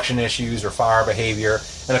construction issues or fire behavior.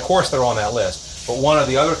 And, of course, they're on that list. But one of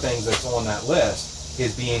the other things that's on that list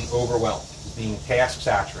is being overwhelmed, is being task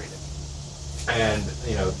saturated. And,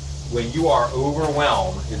 when you are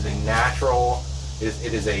overwhelmed, it is a natural,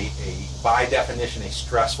 it is a by definition, a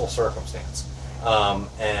stressful circumstance.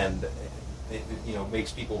 And it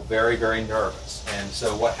makes people very, very nervous. And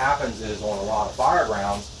so what happens is, on a lot of fire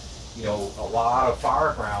grounds, a lot of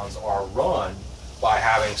fire grounds are run by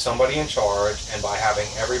having somebody in charge and by having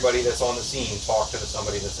everybody that's on the scene talk to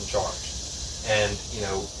somebody that's in charge. And,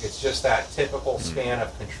 it's just that typical span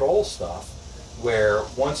of control stuff where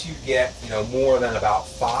once you get, more than about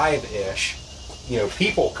 5-ish,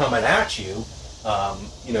 people coming at you,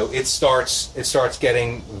 it starts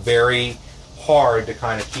getting very hard to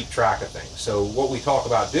kind of keep track of things. So what we talk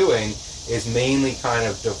about doing is mainly kind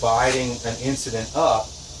of dividing an incident up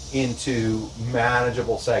into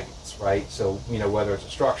manageable segments, right? So, whether it's a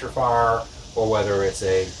structure fire or whether it's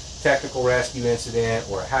a technical rescue incident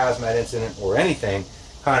or a hazmat incident or anything,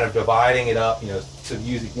 kind of dividing it up, to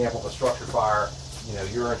use the example of a structure fire,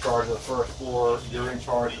 you're in charge of the first floor, you're in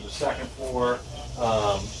charge of the second floor,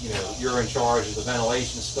 you're in charge of the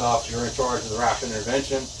ventilation stuff, you're in charge of the rapid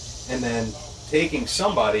intervention, and then taking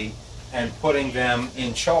somebody and putting them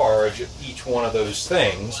in charge of each one of those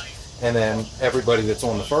things, and then everybody that's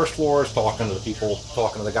on the first floor is talking to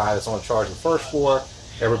the guy that's on charge of the first floor,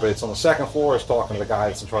 everybody that's on the second floor is talking to the guy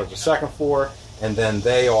that's in charge of the second floor, and then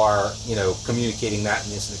they are, communicating that in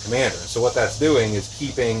the incident commander. And so what that's doing is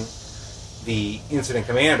keeping the incident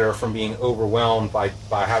commander from being overwhelmed by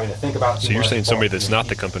having to think about. So you're saying somebody that's not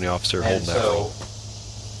the company officer holding that role?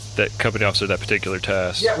 That company officer, that particular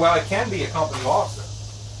task? Yeah, well, it can be a company officer.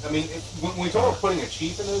 I mean, when we talk about putting a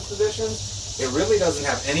chief in those positions, it really doesn't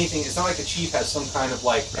have anything. It's not like the chief has some kind of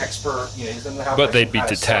expert. He doesn't have. But they'd be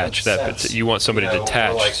detached. You want somebody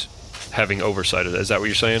detached, having oversight of that. Is that what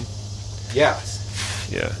you're saying? Yes.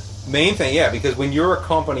 Yeah. Main thing, yeah, because when you're a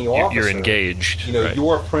company officer, you're engaged. Right.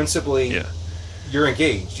 You're principally, you're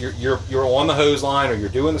engaged. You're on the hose line, or you're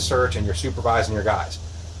doing the search, and you're supervising your guys.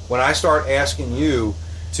 When I start asking you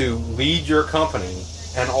to lead your company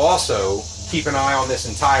and also keep an eye on this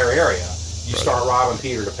entire area, you start robbing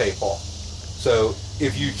Peter to pay Paul. So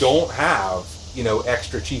if you don't have,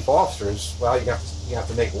 extra chief officers, well, you have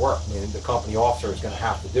to make it work. I mean, the company officer is going to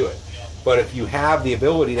have to do it. But if you have the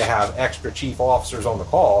ability to have extra chief officers on the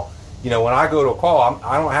call, when I go to a call,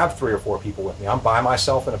 I don't have 3 or 4 people with me. I'm by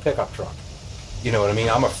myself in a pickup truck. You know what I mean?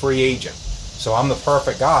 I'm a free agent. So I'm the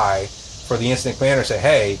perfect guy for the incident commander to say,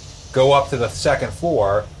 hey, go up to the second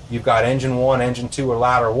floor. You've got engine 1, engine 2, or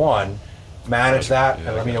ladder 1. Manage that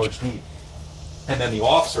and let me know what you need. And then the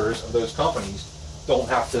officers of those companies don't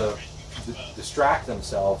have to distract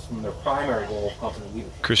themselves from their primary goal of company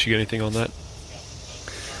leadership. Chris, you got anything on that?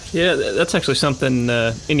 Yeah, that's actually something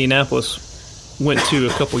Indianapolis went to a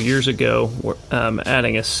couple years ago,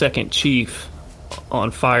 adding a second chief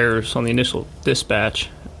on fires on the initial dispatch,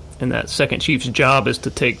 and that second chief's job is to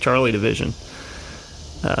take Charlie Division.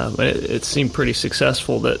 But it seemed pretty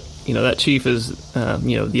successful that, that chief is,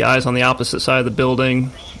 the eyes on the opposite side of the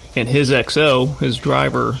building, and his XO, his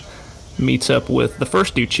driver, meets up with the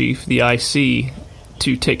first new chief, the IC,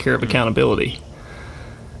 to take care of accountability.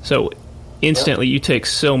 So instantly you take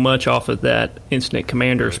so much off of that incident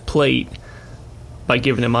commander's plate by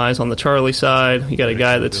giving him eyes on the Charlie side. You got a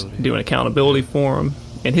guy that's doing accountability for him,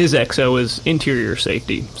 and his XO is interior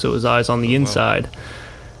safety, so his eyes on the inside.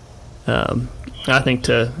 I think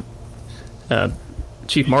to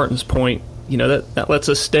Chief Martin's point, that lets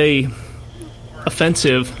us stay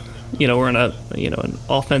offensive. We're in an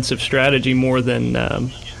offensive strategy more than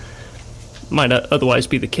might otherwise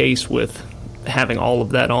be the case with having all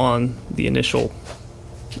of that on the initial,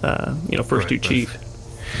 first two chief.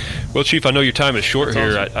 Well, Chief, I know your time is short That's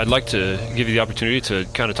here. awesome. I'd like to give you the opportunity to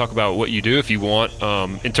kind of talk about what you do, if you want,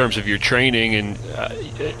 in terms of your training, and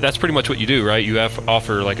that's pretty much what you do, right? You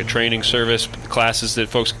offer like a training service, classes that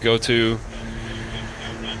folks can go to.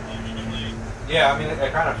 Yeah, I mean, I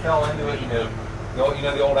kind of fell into it,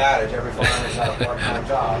 the old adage, every fireman's got a part-time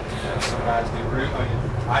job. Some guys do roof.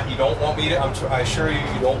 You don't want me to. I assure you,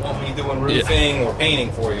 you don't want me doing roofing or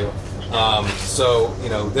painting for you. So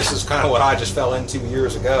this is kind of what I just fell into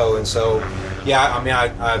years ago, and so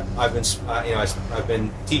I've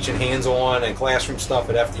been teaching hands-on and classroom stuff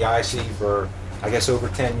at FDIC for I guess over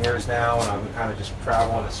 10 years now, and I've been kind of just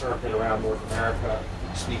traveling a circuit around North America,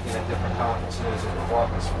 speaking at different conferences and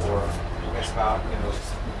departments for I guess about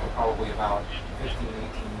probably about 15,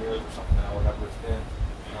 18 years or something now, whatever it's been.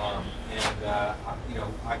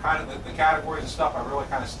 I kind of the categories of stuff I really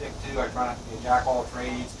kind of stick to. I try not to be a jack of all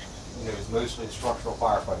trades. It's mostly the structural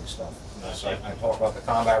firefighting stuff. So I talk about the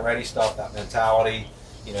combat ready stuff, that mentality.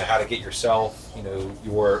 How to get yourself,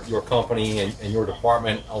 your company and your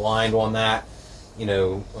department aligned on that.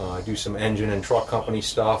 I do some engine and truck company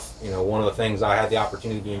stuff. One of the things I had the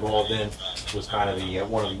opportunity to be involved in was kind of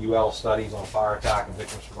one of the UL studies on fire attack and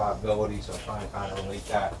victim survivability. So I try and kind of relate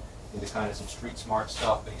that into kind of some street smart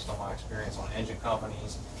stuff based on my experience on engine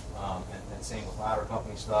companies, and same with ladder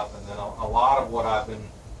company stuff. And then a lot of what I've been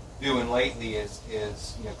doing lately is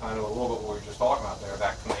kind of a little bit what we were just talking about there,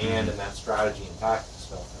 that command and that strategy and tactics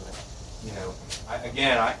stuff.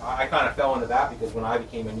 And I kind of fell into that because when I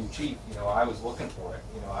became a new chief, I was looking for it.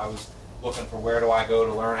 I was looking for where do I go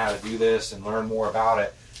to learn how to do this and learn more about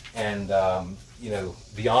it. And to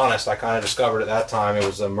be honest, I kind of discovered at that time there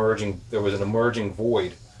was an emerging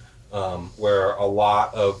void where a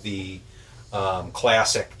lot of the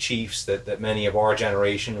classic chiefs that many of our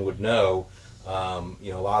generation would know.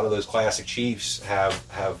 A lot of those classic chiefs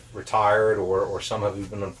have retired or some have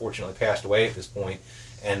even unfortunately passed away at this point,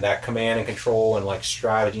 and that command and control and like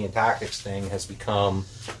strategy and tactics thing has become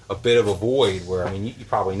a bit of a void where, you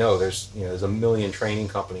probably know there's a million training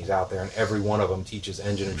companies out there and every one of them teaches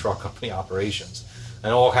engine and truck company operations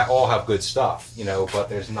and all have good stuff, but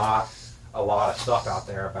there's not a lot of stuff out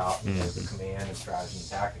there about the command and strategy and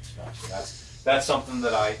tactics stuff. So that's something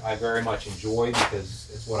that I very much enjoy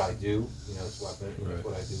because it's what I do. It's what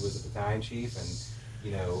I do as a battalion chief, and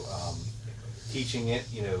teaching it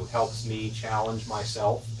helps me challenge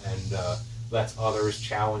myself and lets others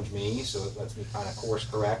challenge me. So it lets me kind of course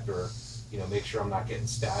correct or make sure I'm not getting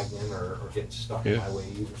stagnant or getting stuck in my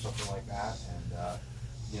ways or something like that. And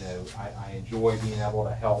I enjoy being able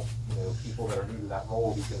to help people that are new to that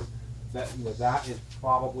role because that is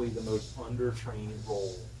probably the most under-trained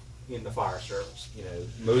role in the fire service.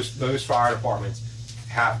 Most fire departments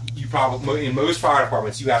in most fire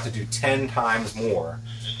departments you have to do 10 times more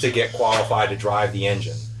to get qualified to drive the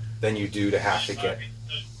engine than you do to have to get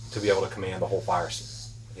to be able to command the whole fire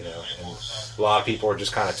scene. And a lot of people are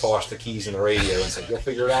just kind of tossed the keys in the radio and say, "You'll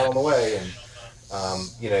figure it out on the way." And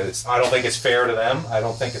I don't think it's fair to them. I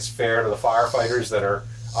don't think it's fair to the firefighters that are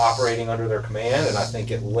operating under their command, and I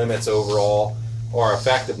think it limits overall our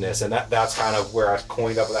effectiveness. And that's kind of where I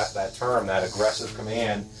coined up that term, that aggressive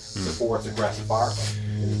command supports aggressive firefighting.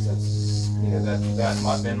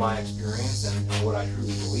 That's been my experience, and what I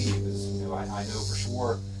truly believe is, I know for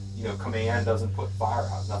sure, command doesn't put fire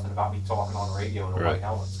out. It's nothing about me talking on the radio in a white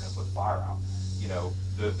helmet is going to put the fire out.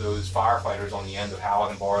 Those firefighters on the end of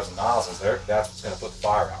Halligan bars and nozzles, that's what's going to put the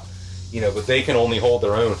fire out. But they can only hold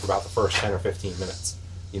their own for about the first 10 or 15 minutes.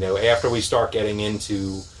 After we start getting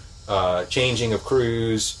into changing of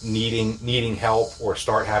crews, needing help, or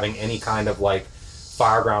start having any kind of like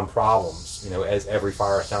fireground problems, as every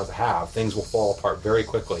fire sounds to have, things will fall apart very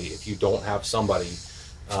quickly if you don't have somebody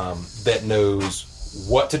that knows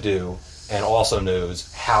what to do and also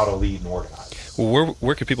knows how to lead and organize. Well,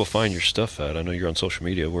 where can people find your stuff at? I know you're on social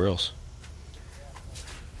media. Where else?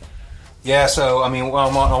 Yeah, so I'm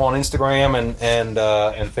on Instagram and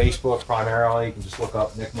Facebook primarily. You can just look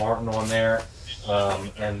up Nick Martin on there,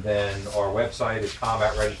 and then our website is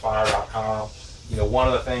combatreadyfire.com. One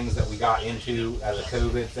of the things that we got into as a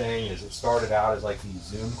COVID thing is it started out as like these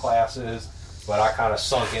Zoom classes, but I kind of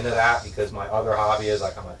sunk into that because my other hobby is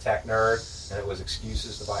like I'm a tech nerd, and it was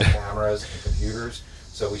excuses to buy cameras and computers.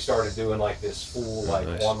 So we started doing like this full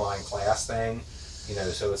online class thing.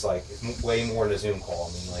 So it's way more than a Zoom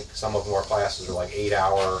call. Like some of our classes are like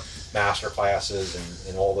 8-hour master classes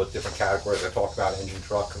and all the different categories I talked about, engine,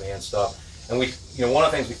 truck, command stuff. And we, one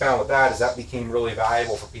of the things we found with that is that became really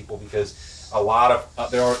valuable for people because a lot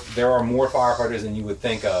of there are more firefighters than you would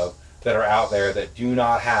think of that are out there that do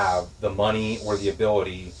not have the money or the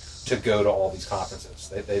ability to go to all these conferences.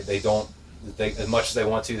 They don't. As much as they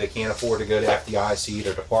want to, they can't afford to go to FDIC.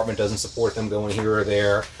 Their department doesn't support them going here or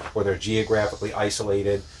there, or they're geographically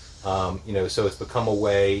isolated. So it's become a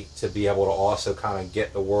way to be able to also kind of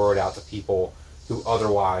get the word out to people who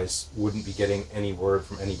otherwise wouldn't be getting any word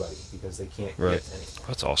from anybody because they can't get any.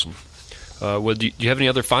 That's awesome. Well, do you have any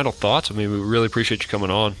other final thoughts? I mean, we really appreciate you coming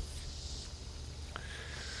on.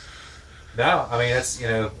 No, I mean, it's,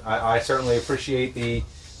 I certainly appreciate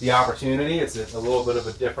the opportunity. It's a little bit of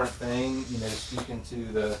a different thing, speaking to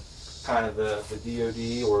the kind of the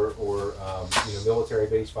DoD or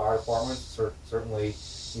military-based fire departments. Certainly,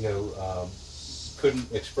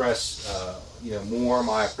 couldn't express more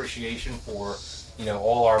my appreciation for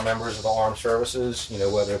all our members of the armed services,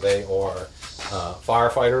 whether they are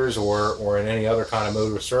firefighters or in any other kind of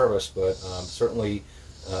mode of service, but certainly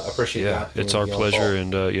appreciate that. Yeah, it's our pleasure,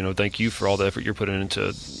 and thank you for all the effort you're putting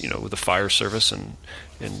into with the fire service and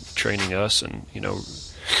training us, and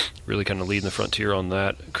really kind of leading the frontier on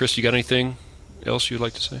that. Chris, you got anything else you'd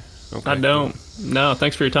like to say? Okay. I don't. No,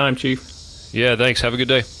 thanks for your time, Chief. Yeah, thanks. Have a good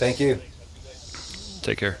day. Thank you.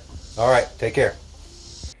 Take care. All right, take care.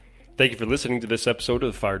 Thank you for listening to this episode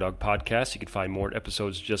of the FireDawg Podcast. You can find more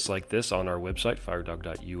episodes just like this on our website,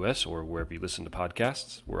 firedawg.us, or wherever you listen to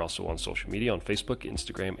podcasts. We're also on social media on Facebook,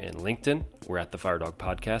 Instagram, and LinkedIn. We're at the FireDawg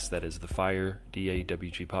Podcast. That is the Fire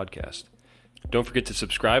DAWG Podcast. Don't forget to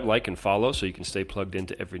subscribe, like, and follow so you can stay plugged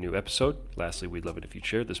into every new episode. Lastly, we'd love it if you'd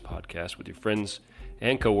share this podcast with your friends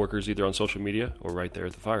and coworkers, either on social media or right there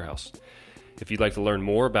at the firehouse. If you'd like to learn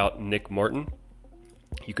more about Nick Martin,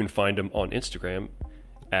 you can find him on Instagram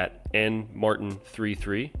at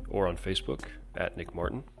nmartin33 or on Facebook at Nick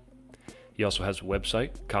Martin. He also has a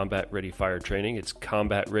website, Combat Ready Fire Training. It's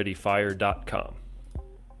combatreadyfire.com.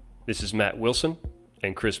 This is Matt Wilson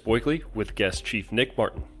and Chris Boykley with guest Chief Nick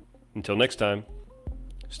Martin. Until next time,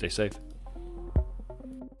 stay safe.